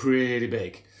apparently is pretty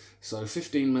big. So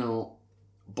 15ml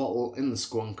bottle in the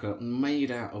squonker, made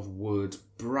out of wood,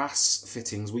 brass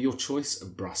fittings. Well, your choice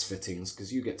of brass fittings,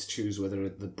 because you get to choose whether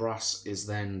the brass is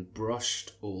then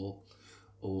brushed or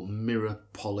mirror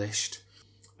polished.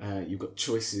 You've got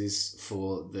choices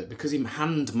for because he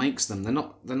hand makes them. They're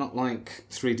not like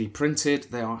 3D printed.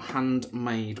 They are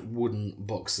handmade wooden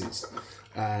boxes,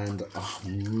 and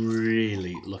I'm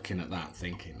really looking at that,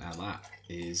 thinking, now that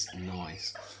is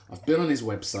nice. I've been on his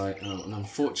website, and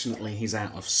unfortunately, he's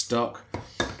out of stock.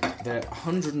 They're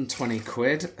 120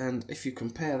 quid, and if you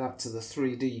compare that to the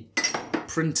 3D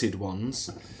printed ones,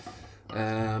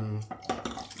 that's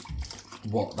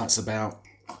about.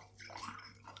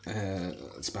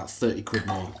 It's about 30 quid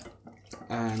more,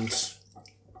 and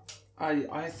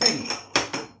I think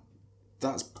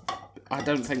I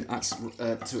don't think that's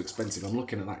too expensive. I'm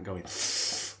looking at that going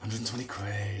 120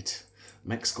 quid.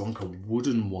 Mech Squonker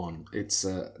wooden one. It's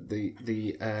the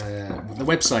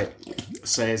website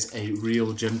says a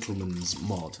real gentleman's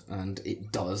mod, and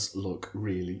it does look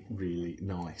really, really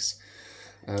nice.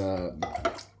 The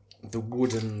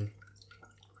wooden,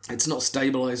 it's not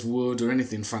stabilised wood or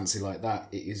anything fancy like that.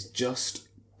 It is just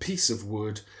piece of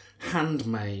wood,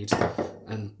 handmade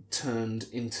and turned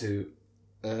into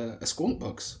a squonk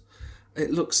box. It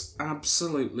looks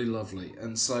absolutely lovely,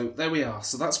 and so there we are.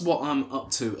 So that's what I'm up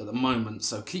to at the moment,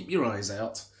 so keep your eyes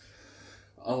out.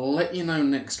 I'll let you know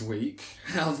next week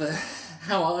how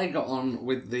I got on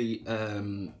with the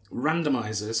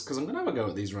randomisers, because I'm going to have a go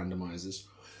at these randomisers,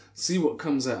 see what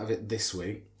comes out of it this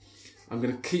week. I'm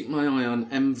going to keep my eye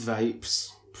on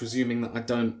M-Vapes, presuming that I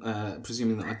don't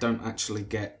actually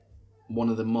get one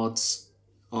of the mods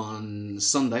on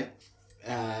Sunday.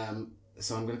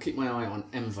 So I'm going to keep my eye on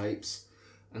M-Vapes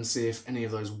and see if any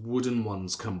of those wooden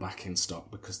ones come back in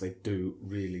stock, because they do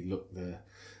really look the...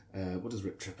 what does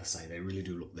Rip Tripper say? They really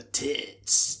do look the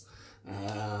tits.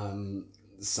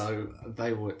 So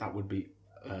that would be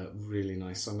really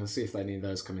nice. So I'm going to see if any of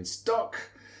those come in stock.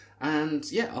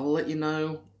 And yeah, I'll let you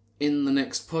know in the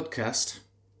next podcast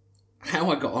how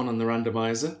I got on the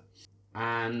randomizer.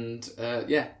 And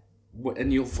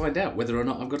and you'll find out whether or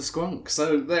not I've got a squonk.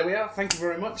 So there we are. Thank you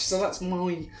very much. So that's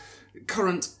my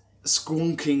current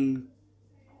squonking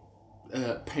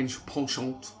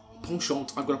penchant.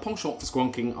 I've got a penchant for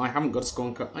squonking. I haven't got a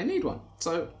squonker. I need one.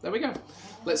 So there we go.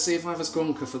 Let's see if I have a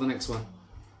squonker for the next one.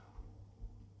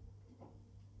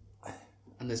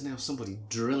 And there's now somebody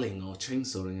drilling or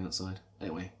chainsawing outside.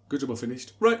 Anyway, good job I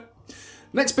finished. Right,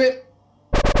 next bit.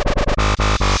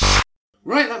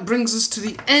 Right, that brings us to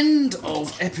the end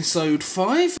of episode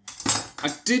 5.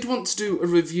 I did want to do a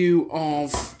review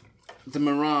of the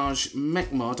Mirage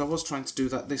Mech mod. I was trying to do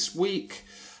that this week.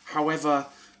 However,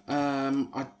 I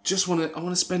want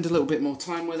to spend a little bit more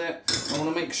time with it. I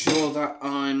want to make sure that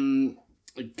I'm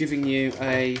giving you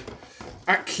a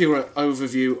accurate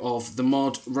overview of the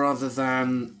mod rather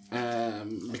than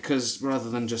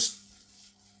just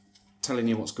telling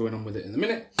you what's going on with it in a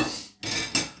minute.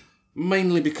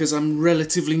 Mainly because I'm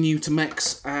relatively new to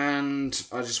mechs, and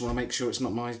I just want to make sure it's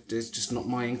just not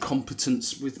my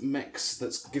incompetence with mechs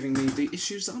that's giving me the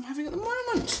issues that I'm having at the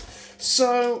moment.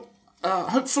 So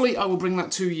hopefully I will bring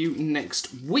that to you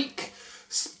next week.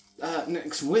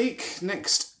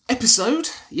 Next episode.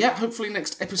 Yeah, hopefully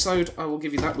next episode I will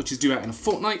give you that, which is due out in a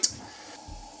fortnight.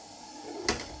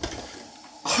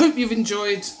 I hope you've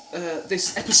enjoyed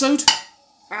this episode,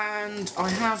 and I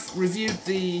have reviewed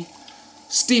the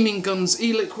Steamin Guns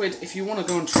E-Liquid if you want to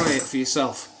go and try it for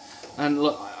yourself. And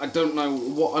look, I don't know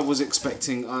what I was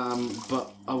expecting,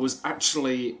 but I was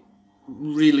actually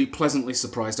really pleasantly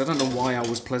surprised. I don't know why I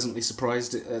was pleasantly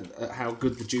surprised at how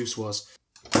good the juice was.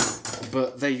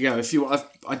 But there you go.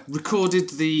 I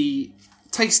recorded the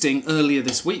tasting earlier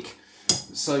this week,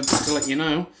 so just to let you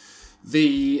know,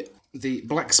 the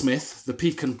blacksmith, the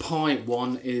pecan pie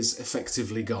one, is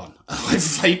effectively gone. I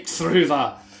vaped through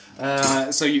that.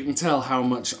 So you can tell how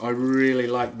much I really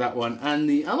like that one. And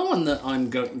the other one that I'm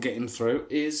getting through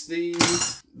is the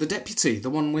deputy, the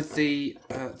one with the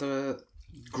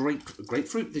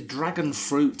grapefruit, the dragon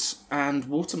fruit and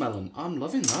watermelon. I'm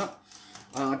loving that.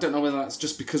 I don't know whether that's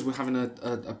just because we're having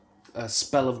a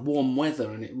spell of warm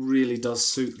weather, and it really does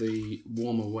suit the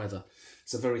warmer weather.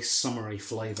 It's a very summery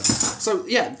flavour. So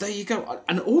yeah, there you go.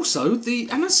 And also the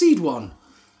aniseed one.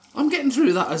 I'm getting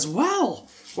through that as well.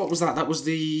 What was that? That was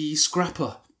the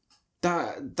scrapper.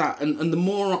 And the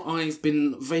more I've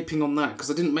been vaping on that,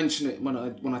 because I didn't mention it when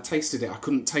I tasted it, I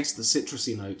couldn't taste the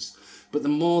citrusy notes. But the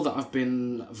more that I've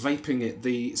been vaping it,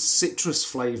 the citrus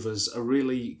flavours are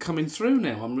really coming through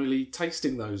now. I'm really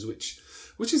tasting those, which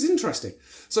is interesting.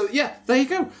 So yeah, there you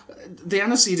go. The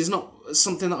aniseed is not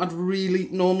something that I'd really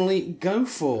normally go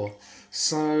for.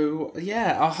 So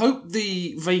yeah, I hope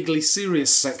the vaguely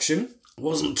serious section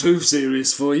wasn't too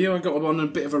serious for you. I got on a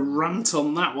bit of a rant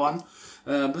on that one.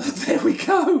 But there we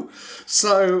go.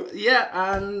 So yeah,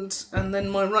 and then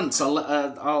my runts. I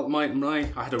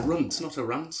had a runt, not a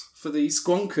rant, for the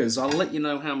squonkers. I'll let you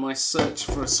know how my search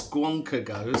for a squonker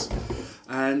goes,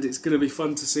 and it's going to be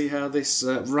fun to see how this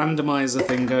randomizer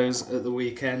thing goes at the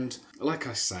weekend. Like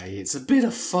I say, it's a bit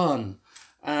of fun,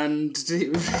 and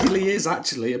it really is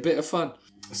actually a bit of fun.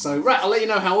 So right, I'll let you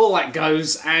know how all that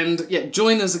goes, and yeah,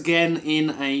 join us again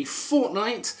in a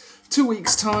fortnight, 2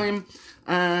 weeks' time.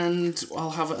 And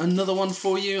I'll have another one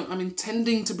for you. I'm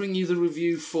intending to bring you the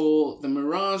review for the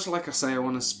Mirage. Like I say, I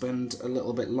want to spend a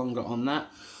little bit longer on that.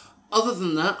 Other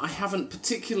than that, I haven't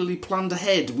particularly planned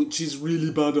ahead, which is really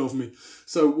bad of me.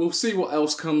 So we'll see what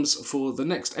else comes for the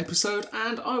next episode,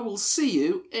 and I will see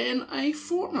you in a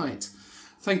fortnight.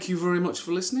 Thank you very much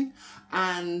for listening.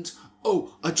 And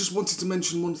I just wanted to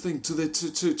mention one thing to the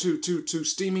to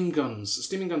Steamin Guns.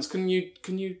 Steamin Guns, can you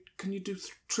do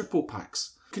triple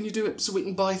packs? Can you do it so we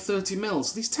can buy 30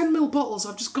 mils? These 10 mil bottles,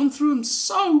 I've just gone through them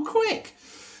so quick.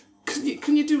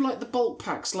 Can you do like the bulk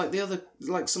packs like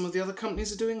some of the other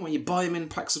companies are doing, where you buy them in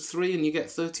packs of 3 and you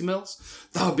get 30 mils?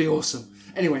 That would be awesome.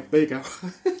 Anyway, there you go.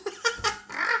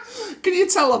 Can you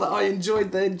tell that I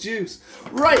enjoyed their juice?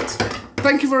 Right.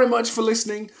 Thank you very much for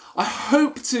listening. I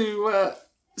hope to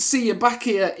see you back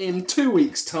here in 2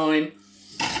 weeks' time.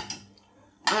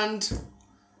 And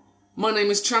my name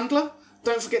is Chandler.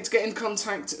 Don't forget to get in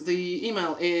contact. The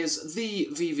email is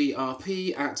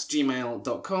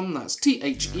thevvrp@gmail.com. That's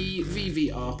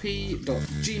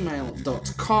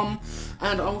thevvrp.gmail.com.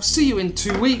 And I'll see you in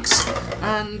 2 weeks.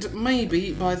 And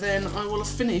maybe by then I will have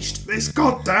finished this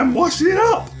goddamn washing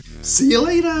up. See you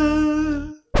later.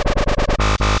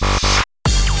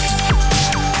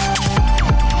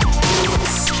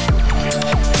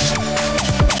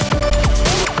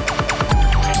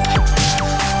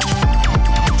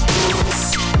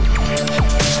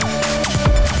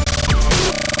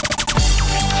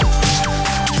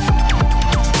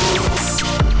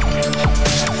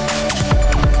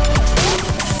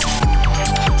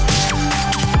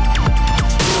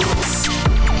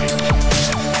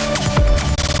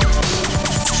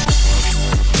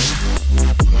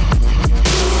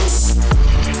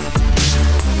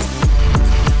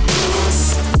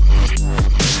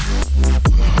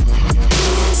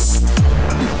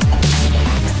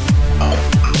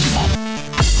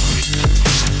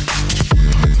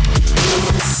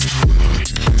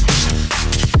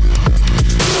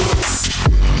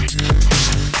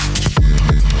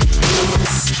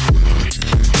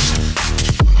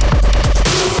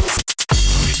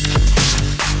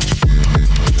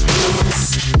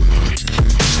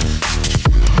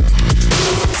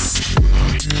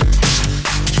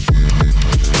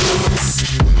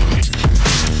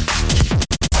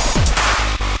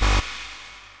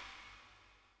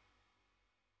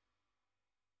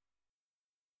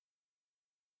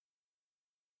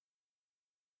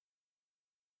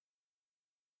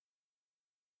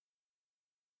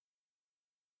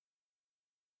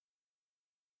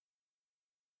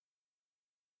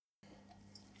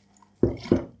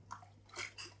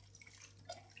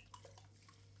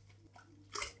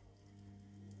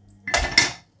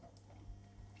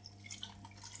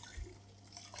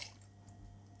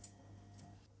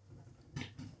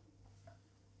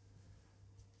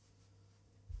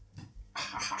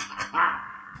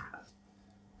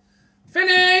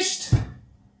 Finished!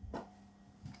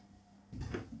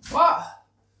 What?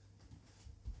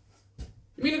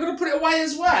 You mean I'm going to put it away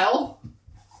as well?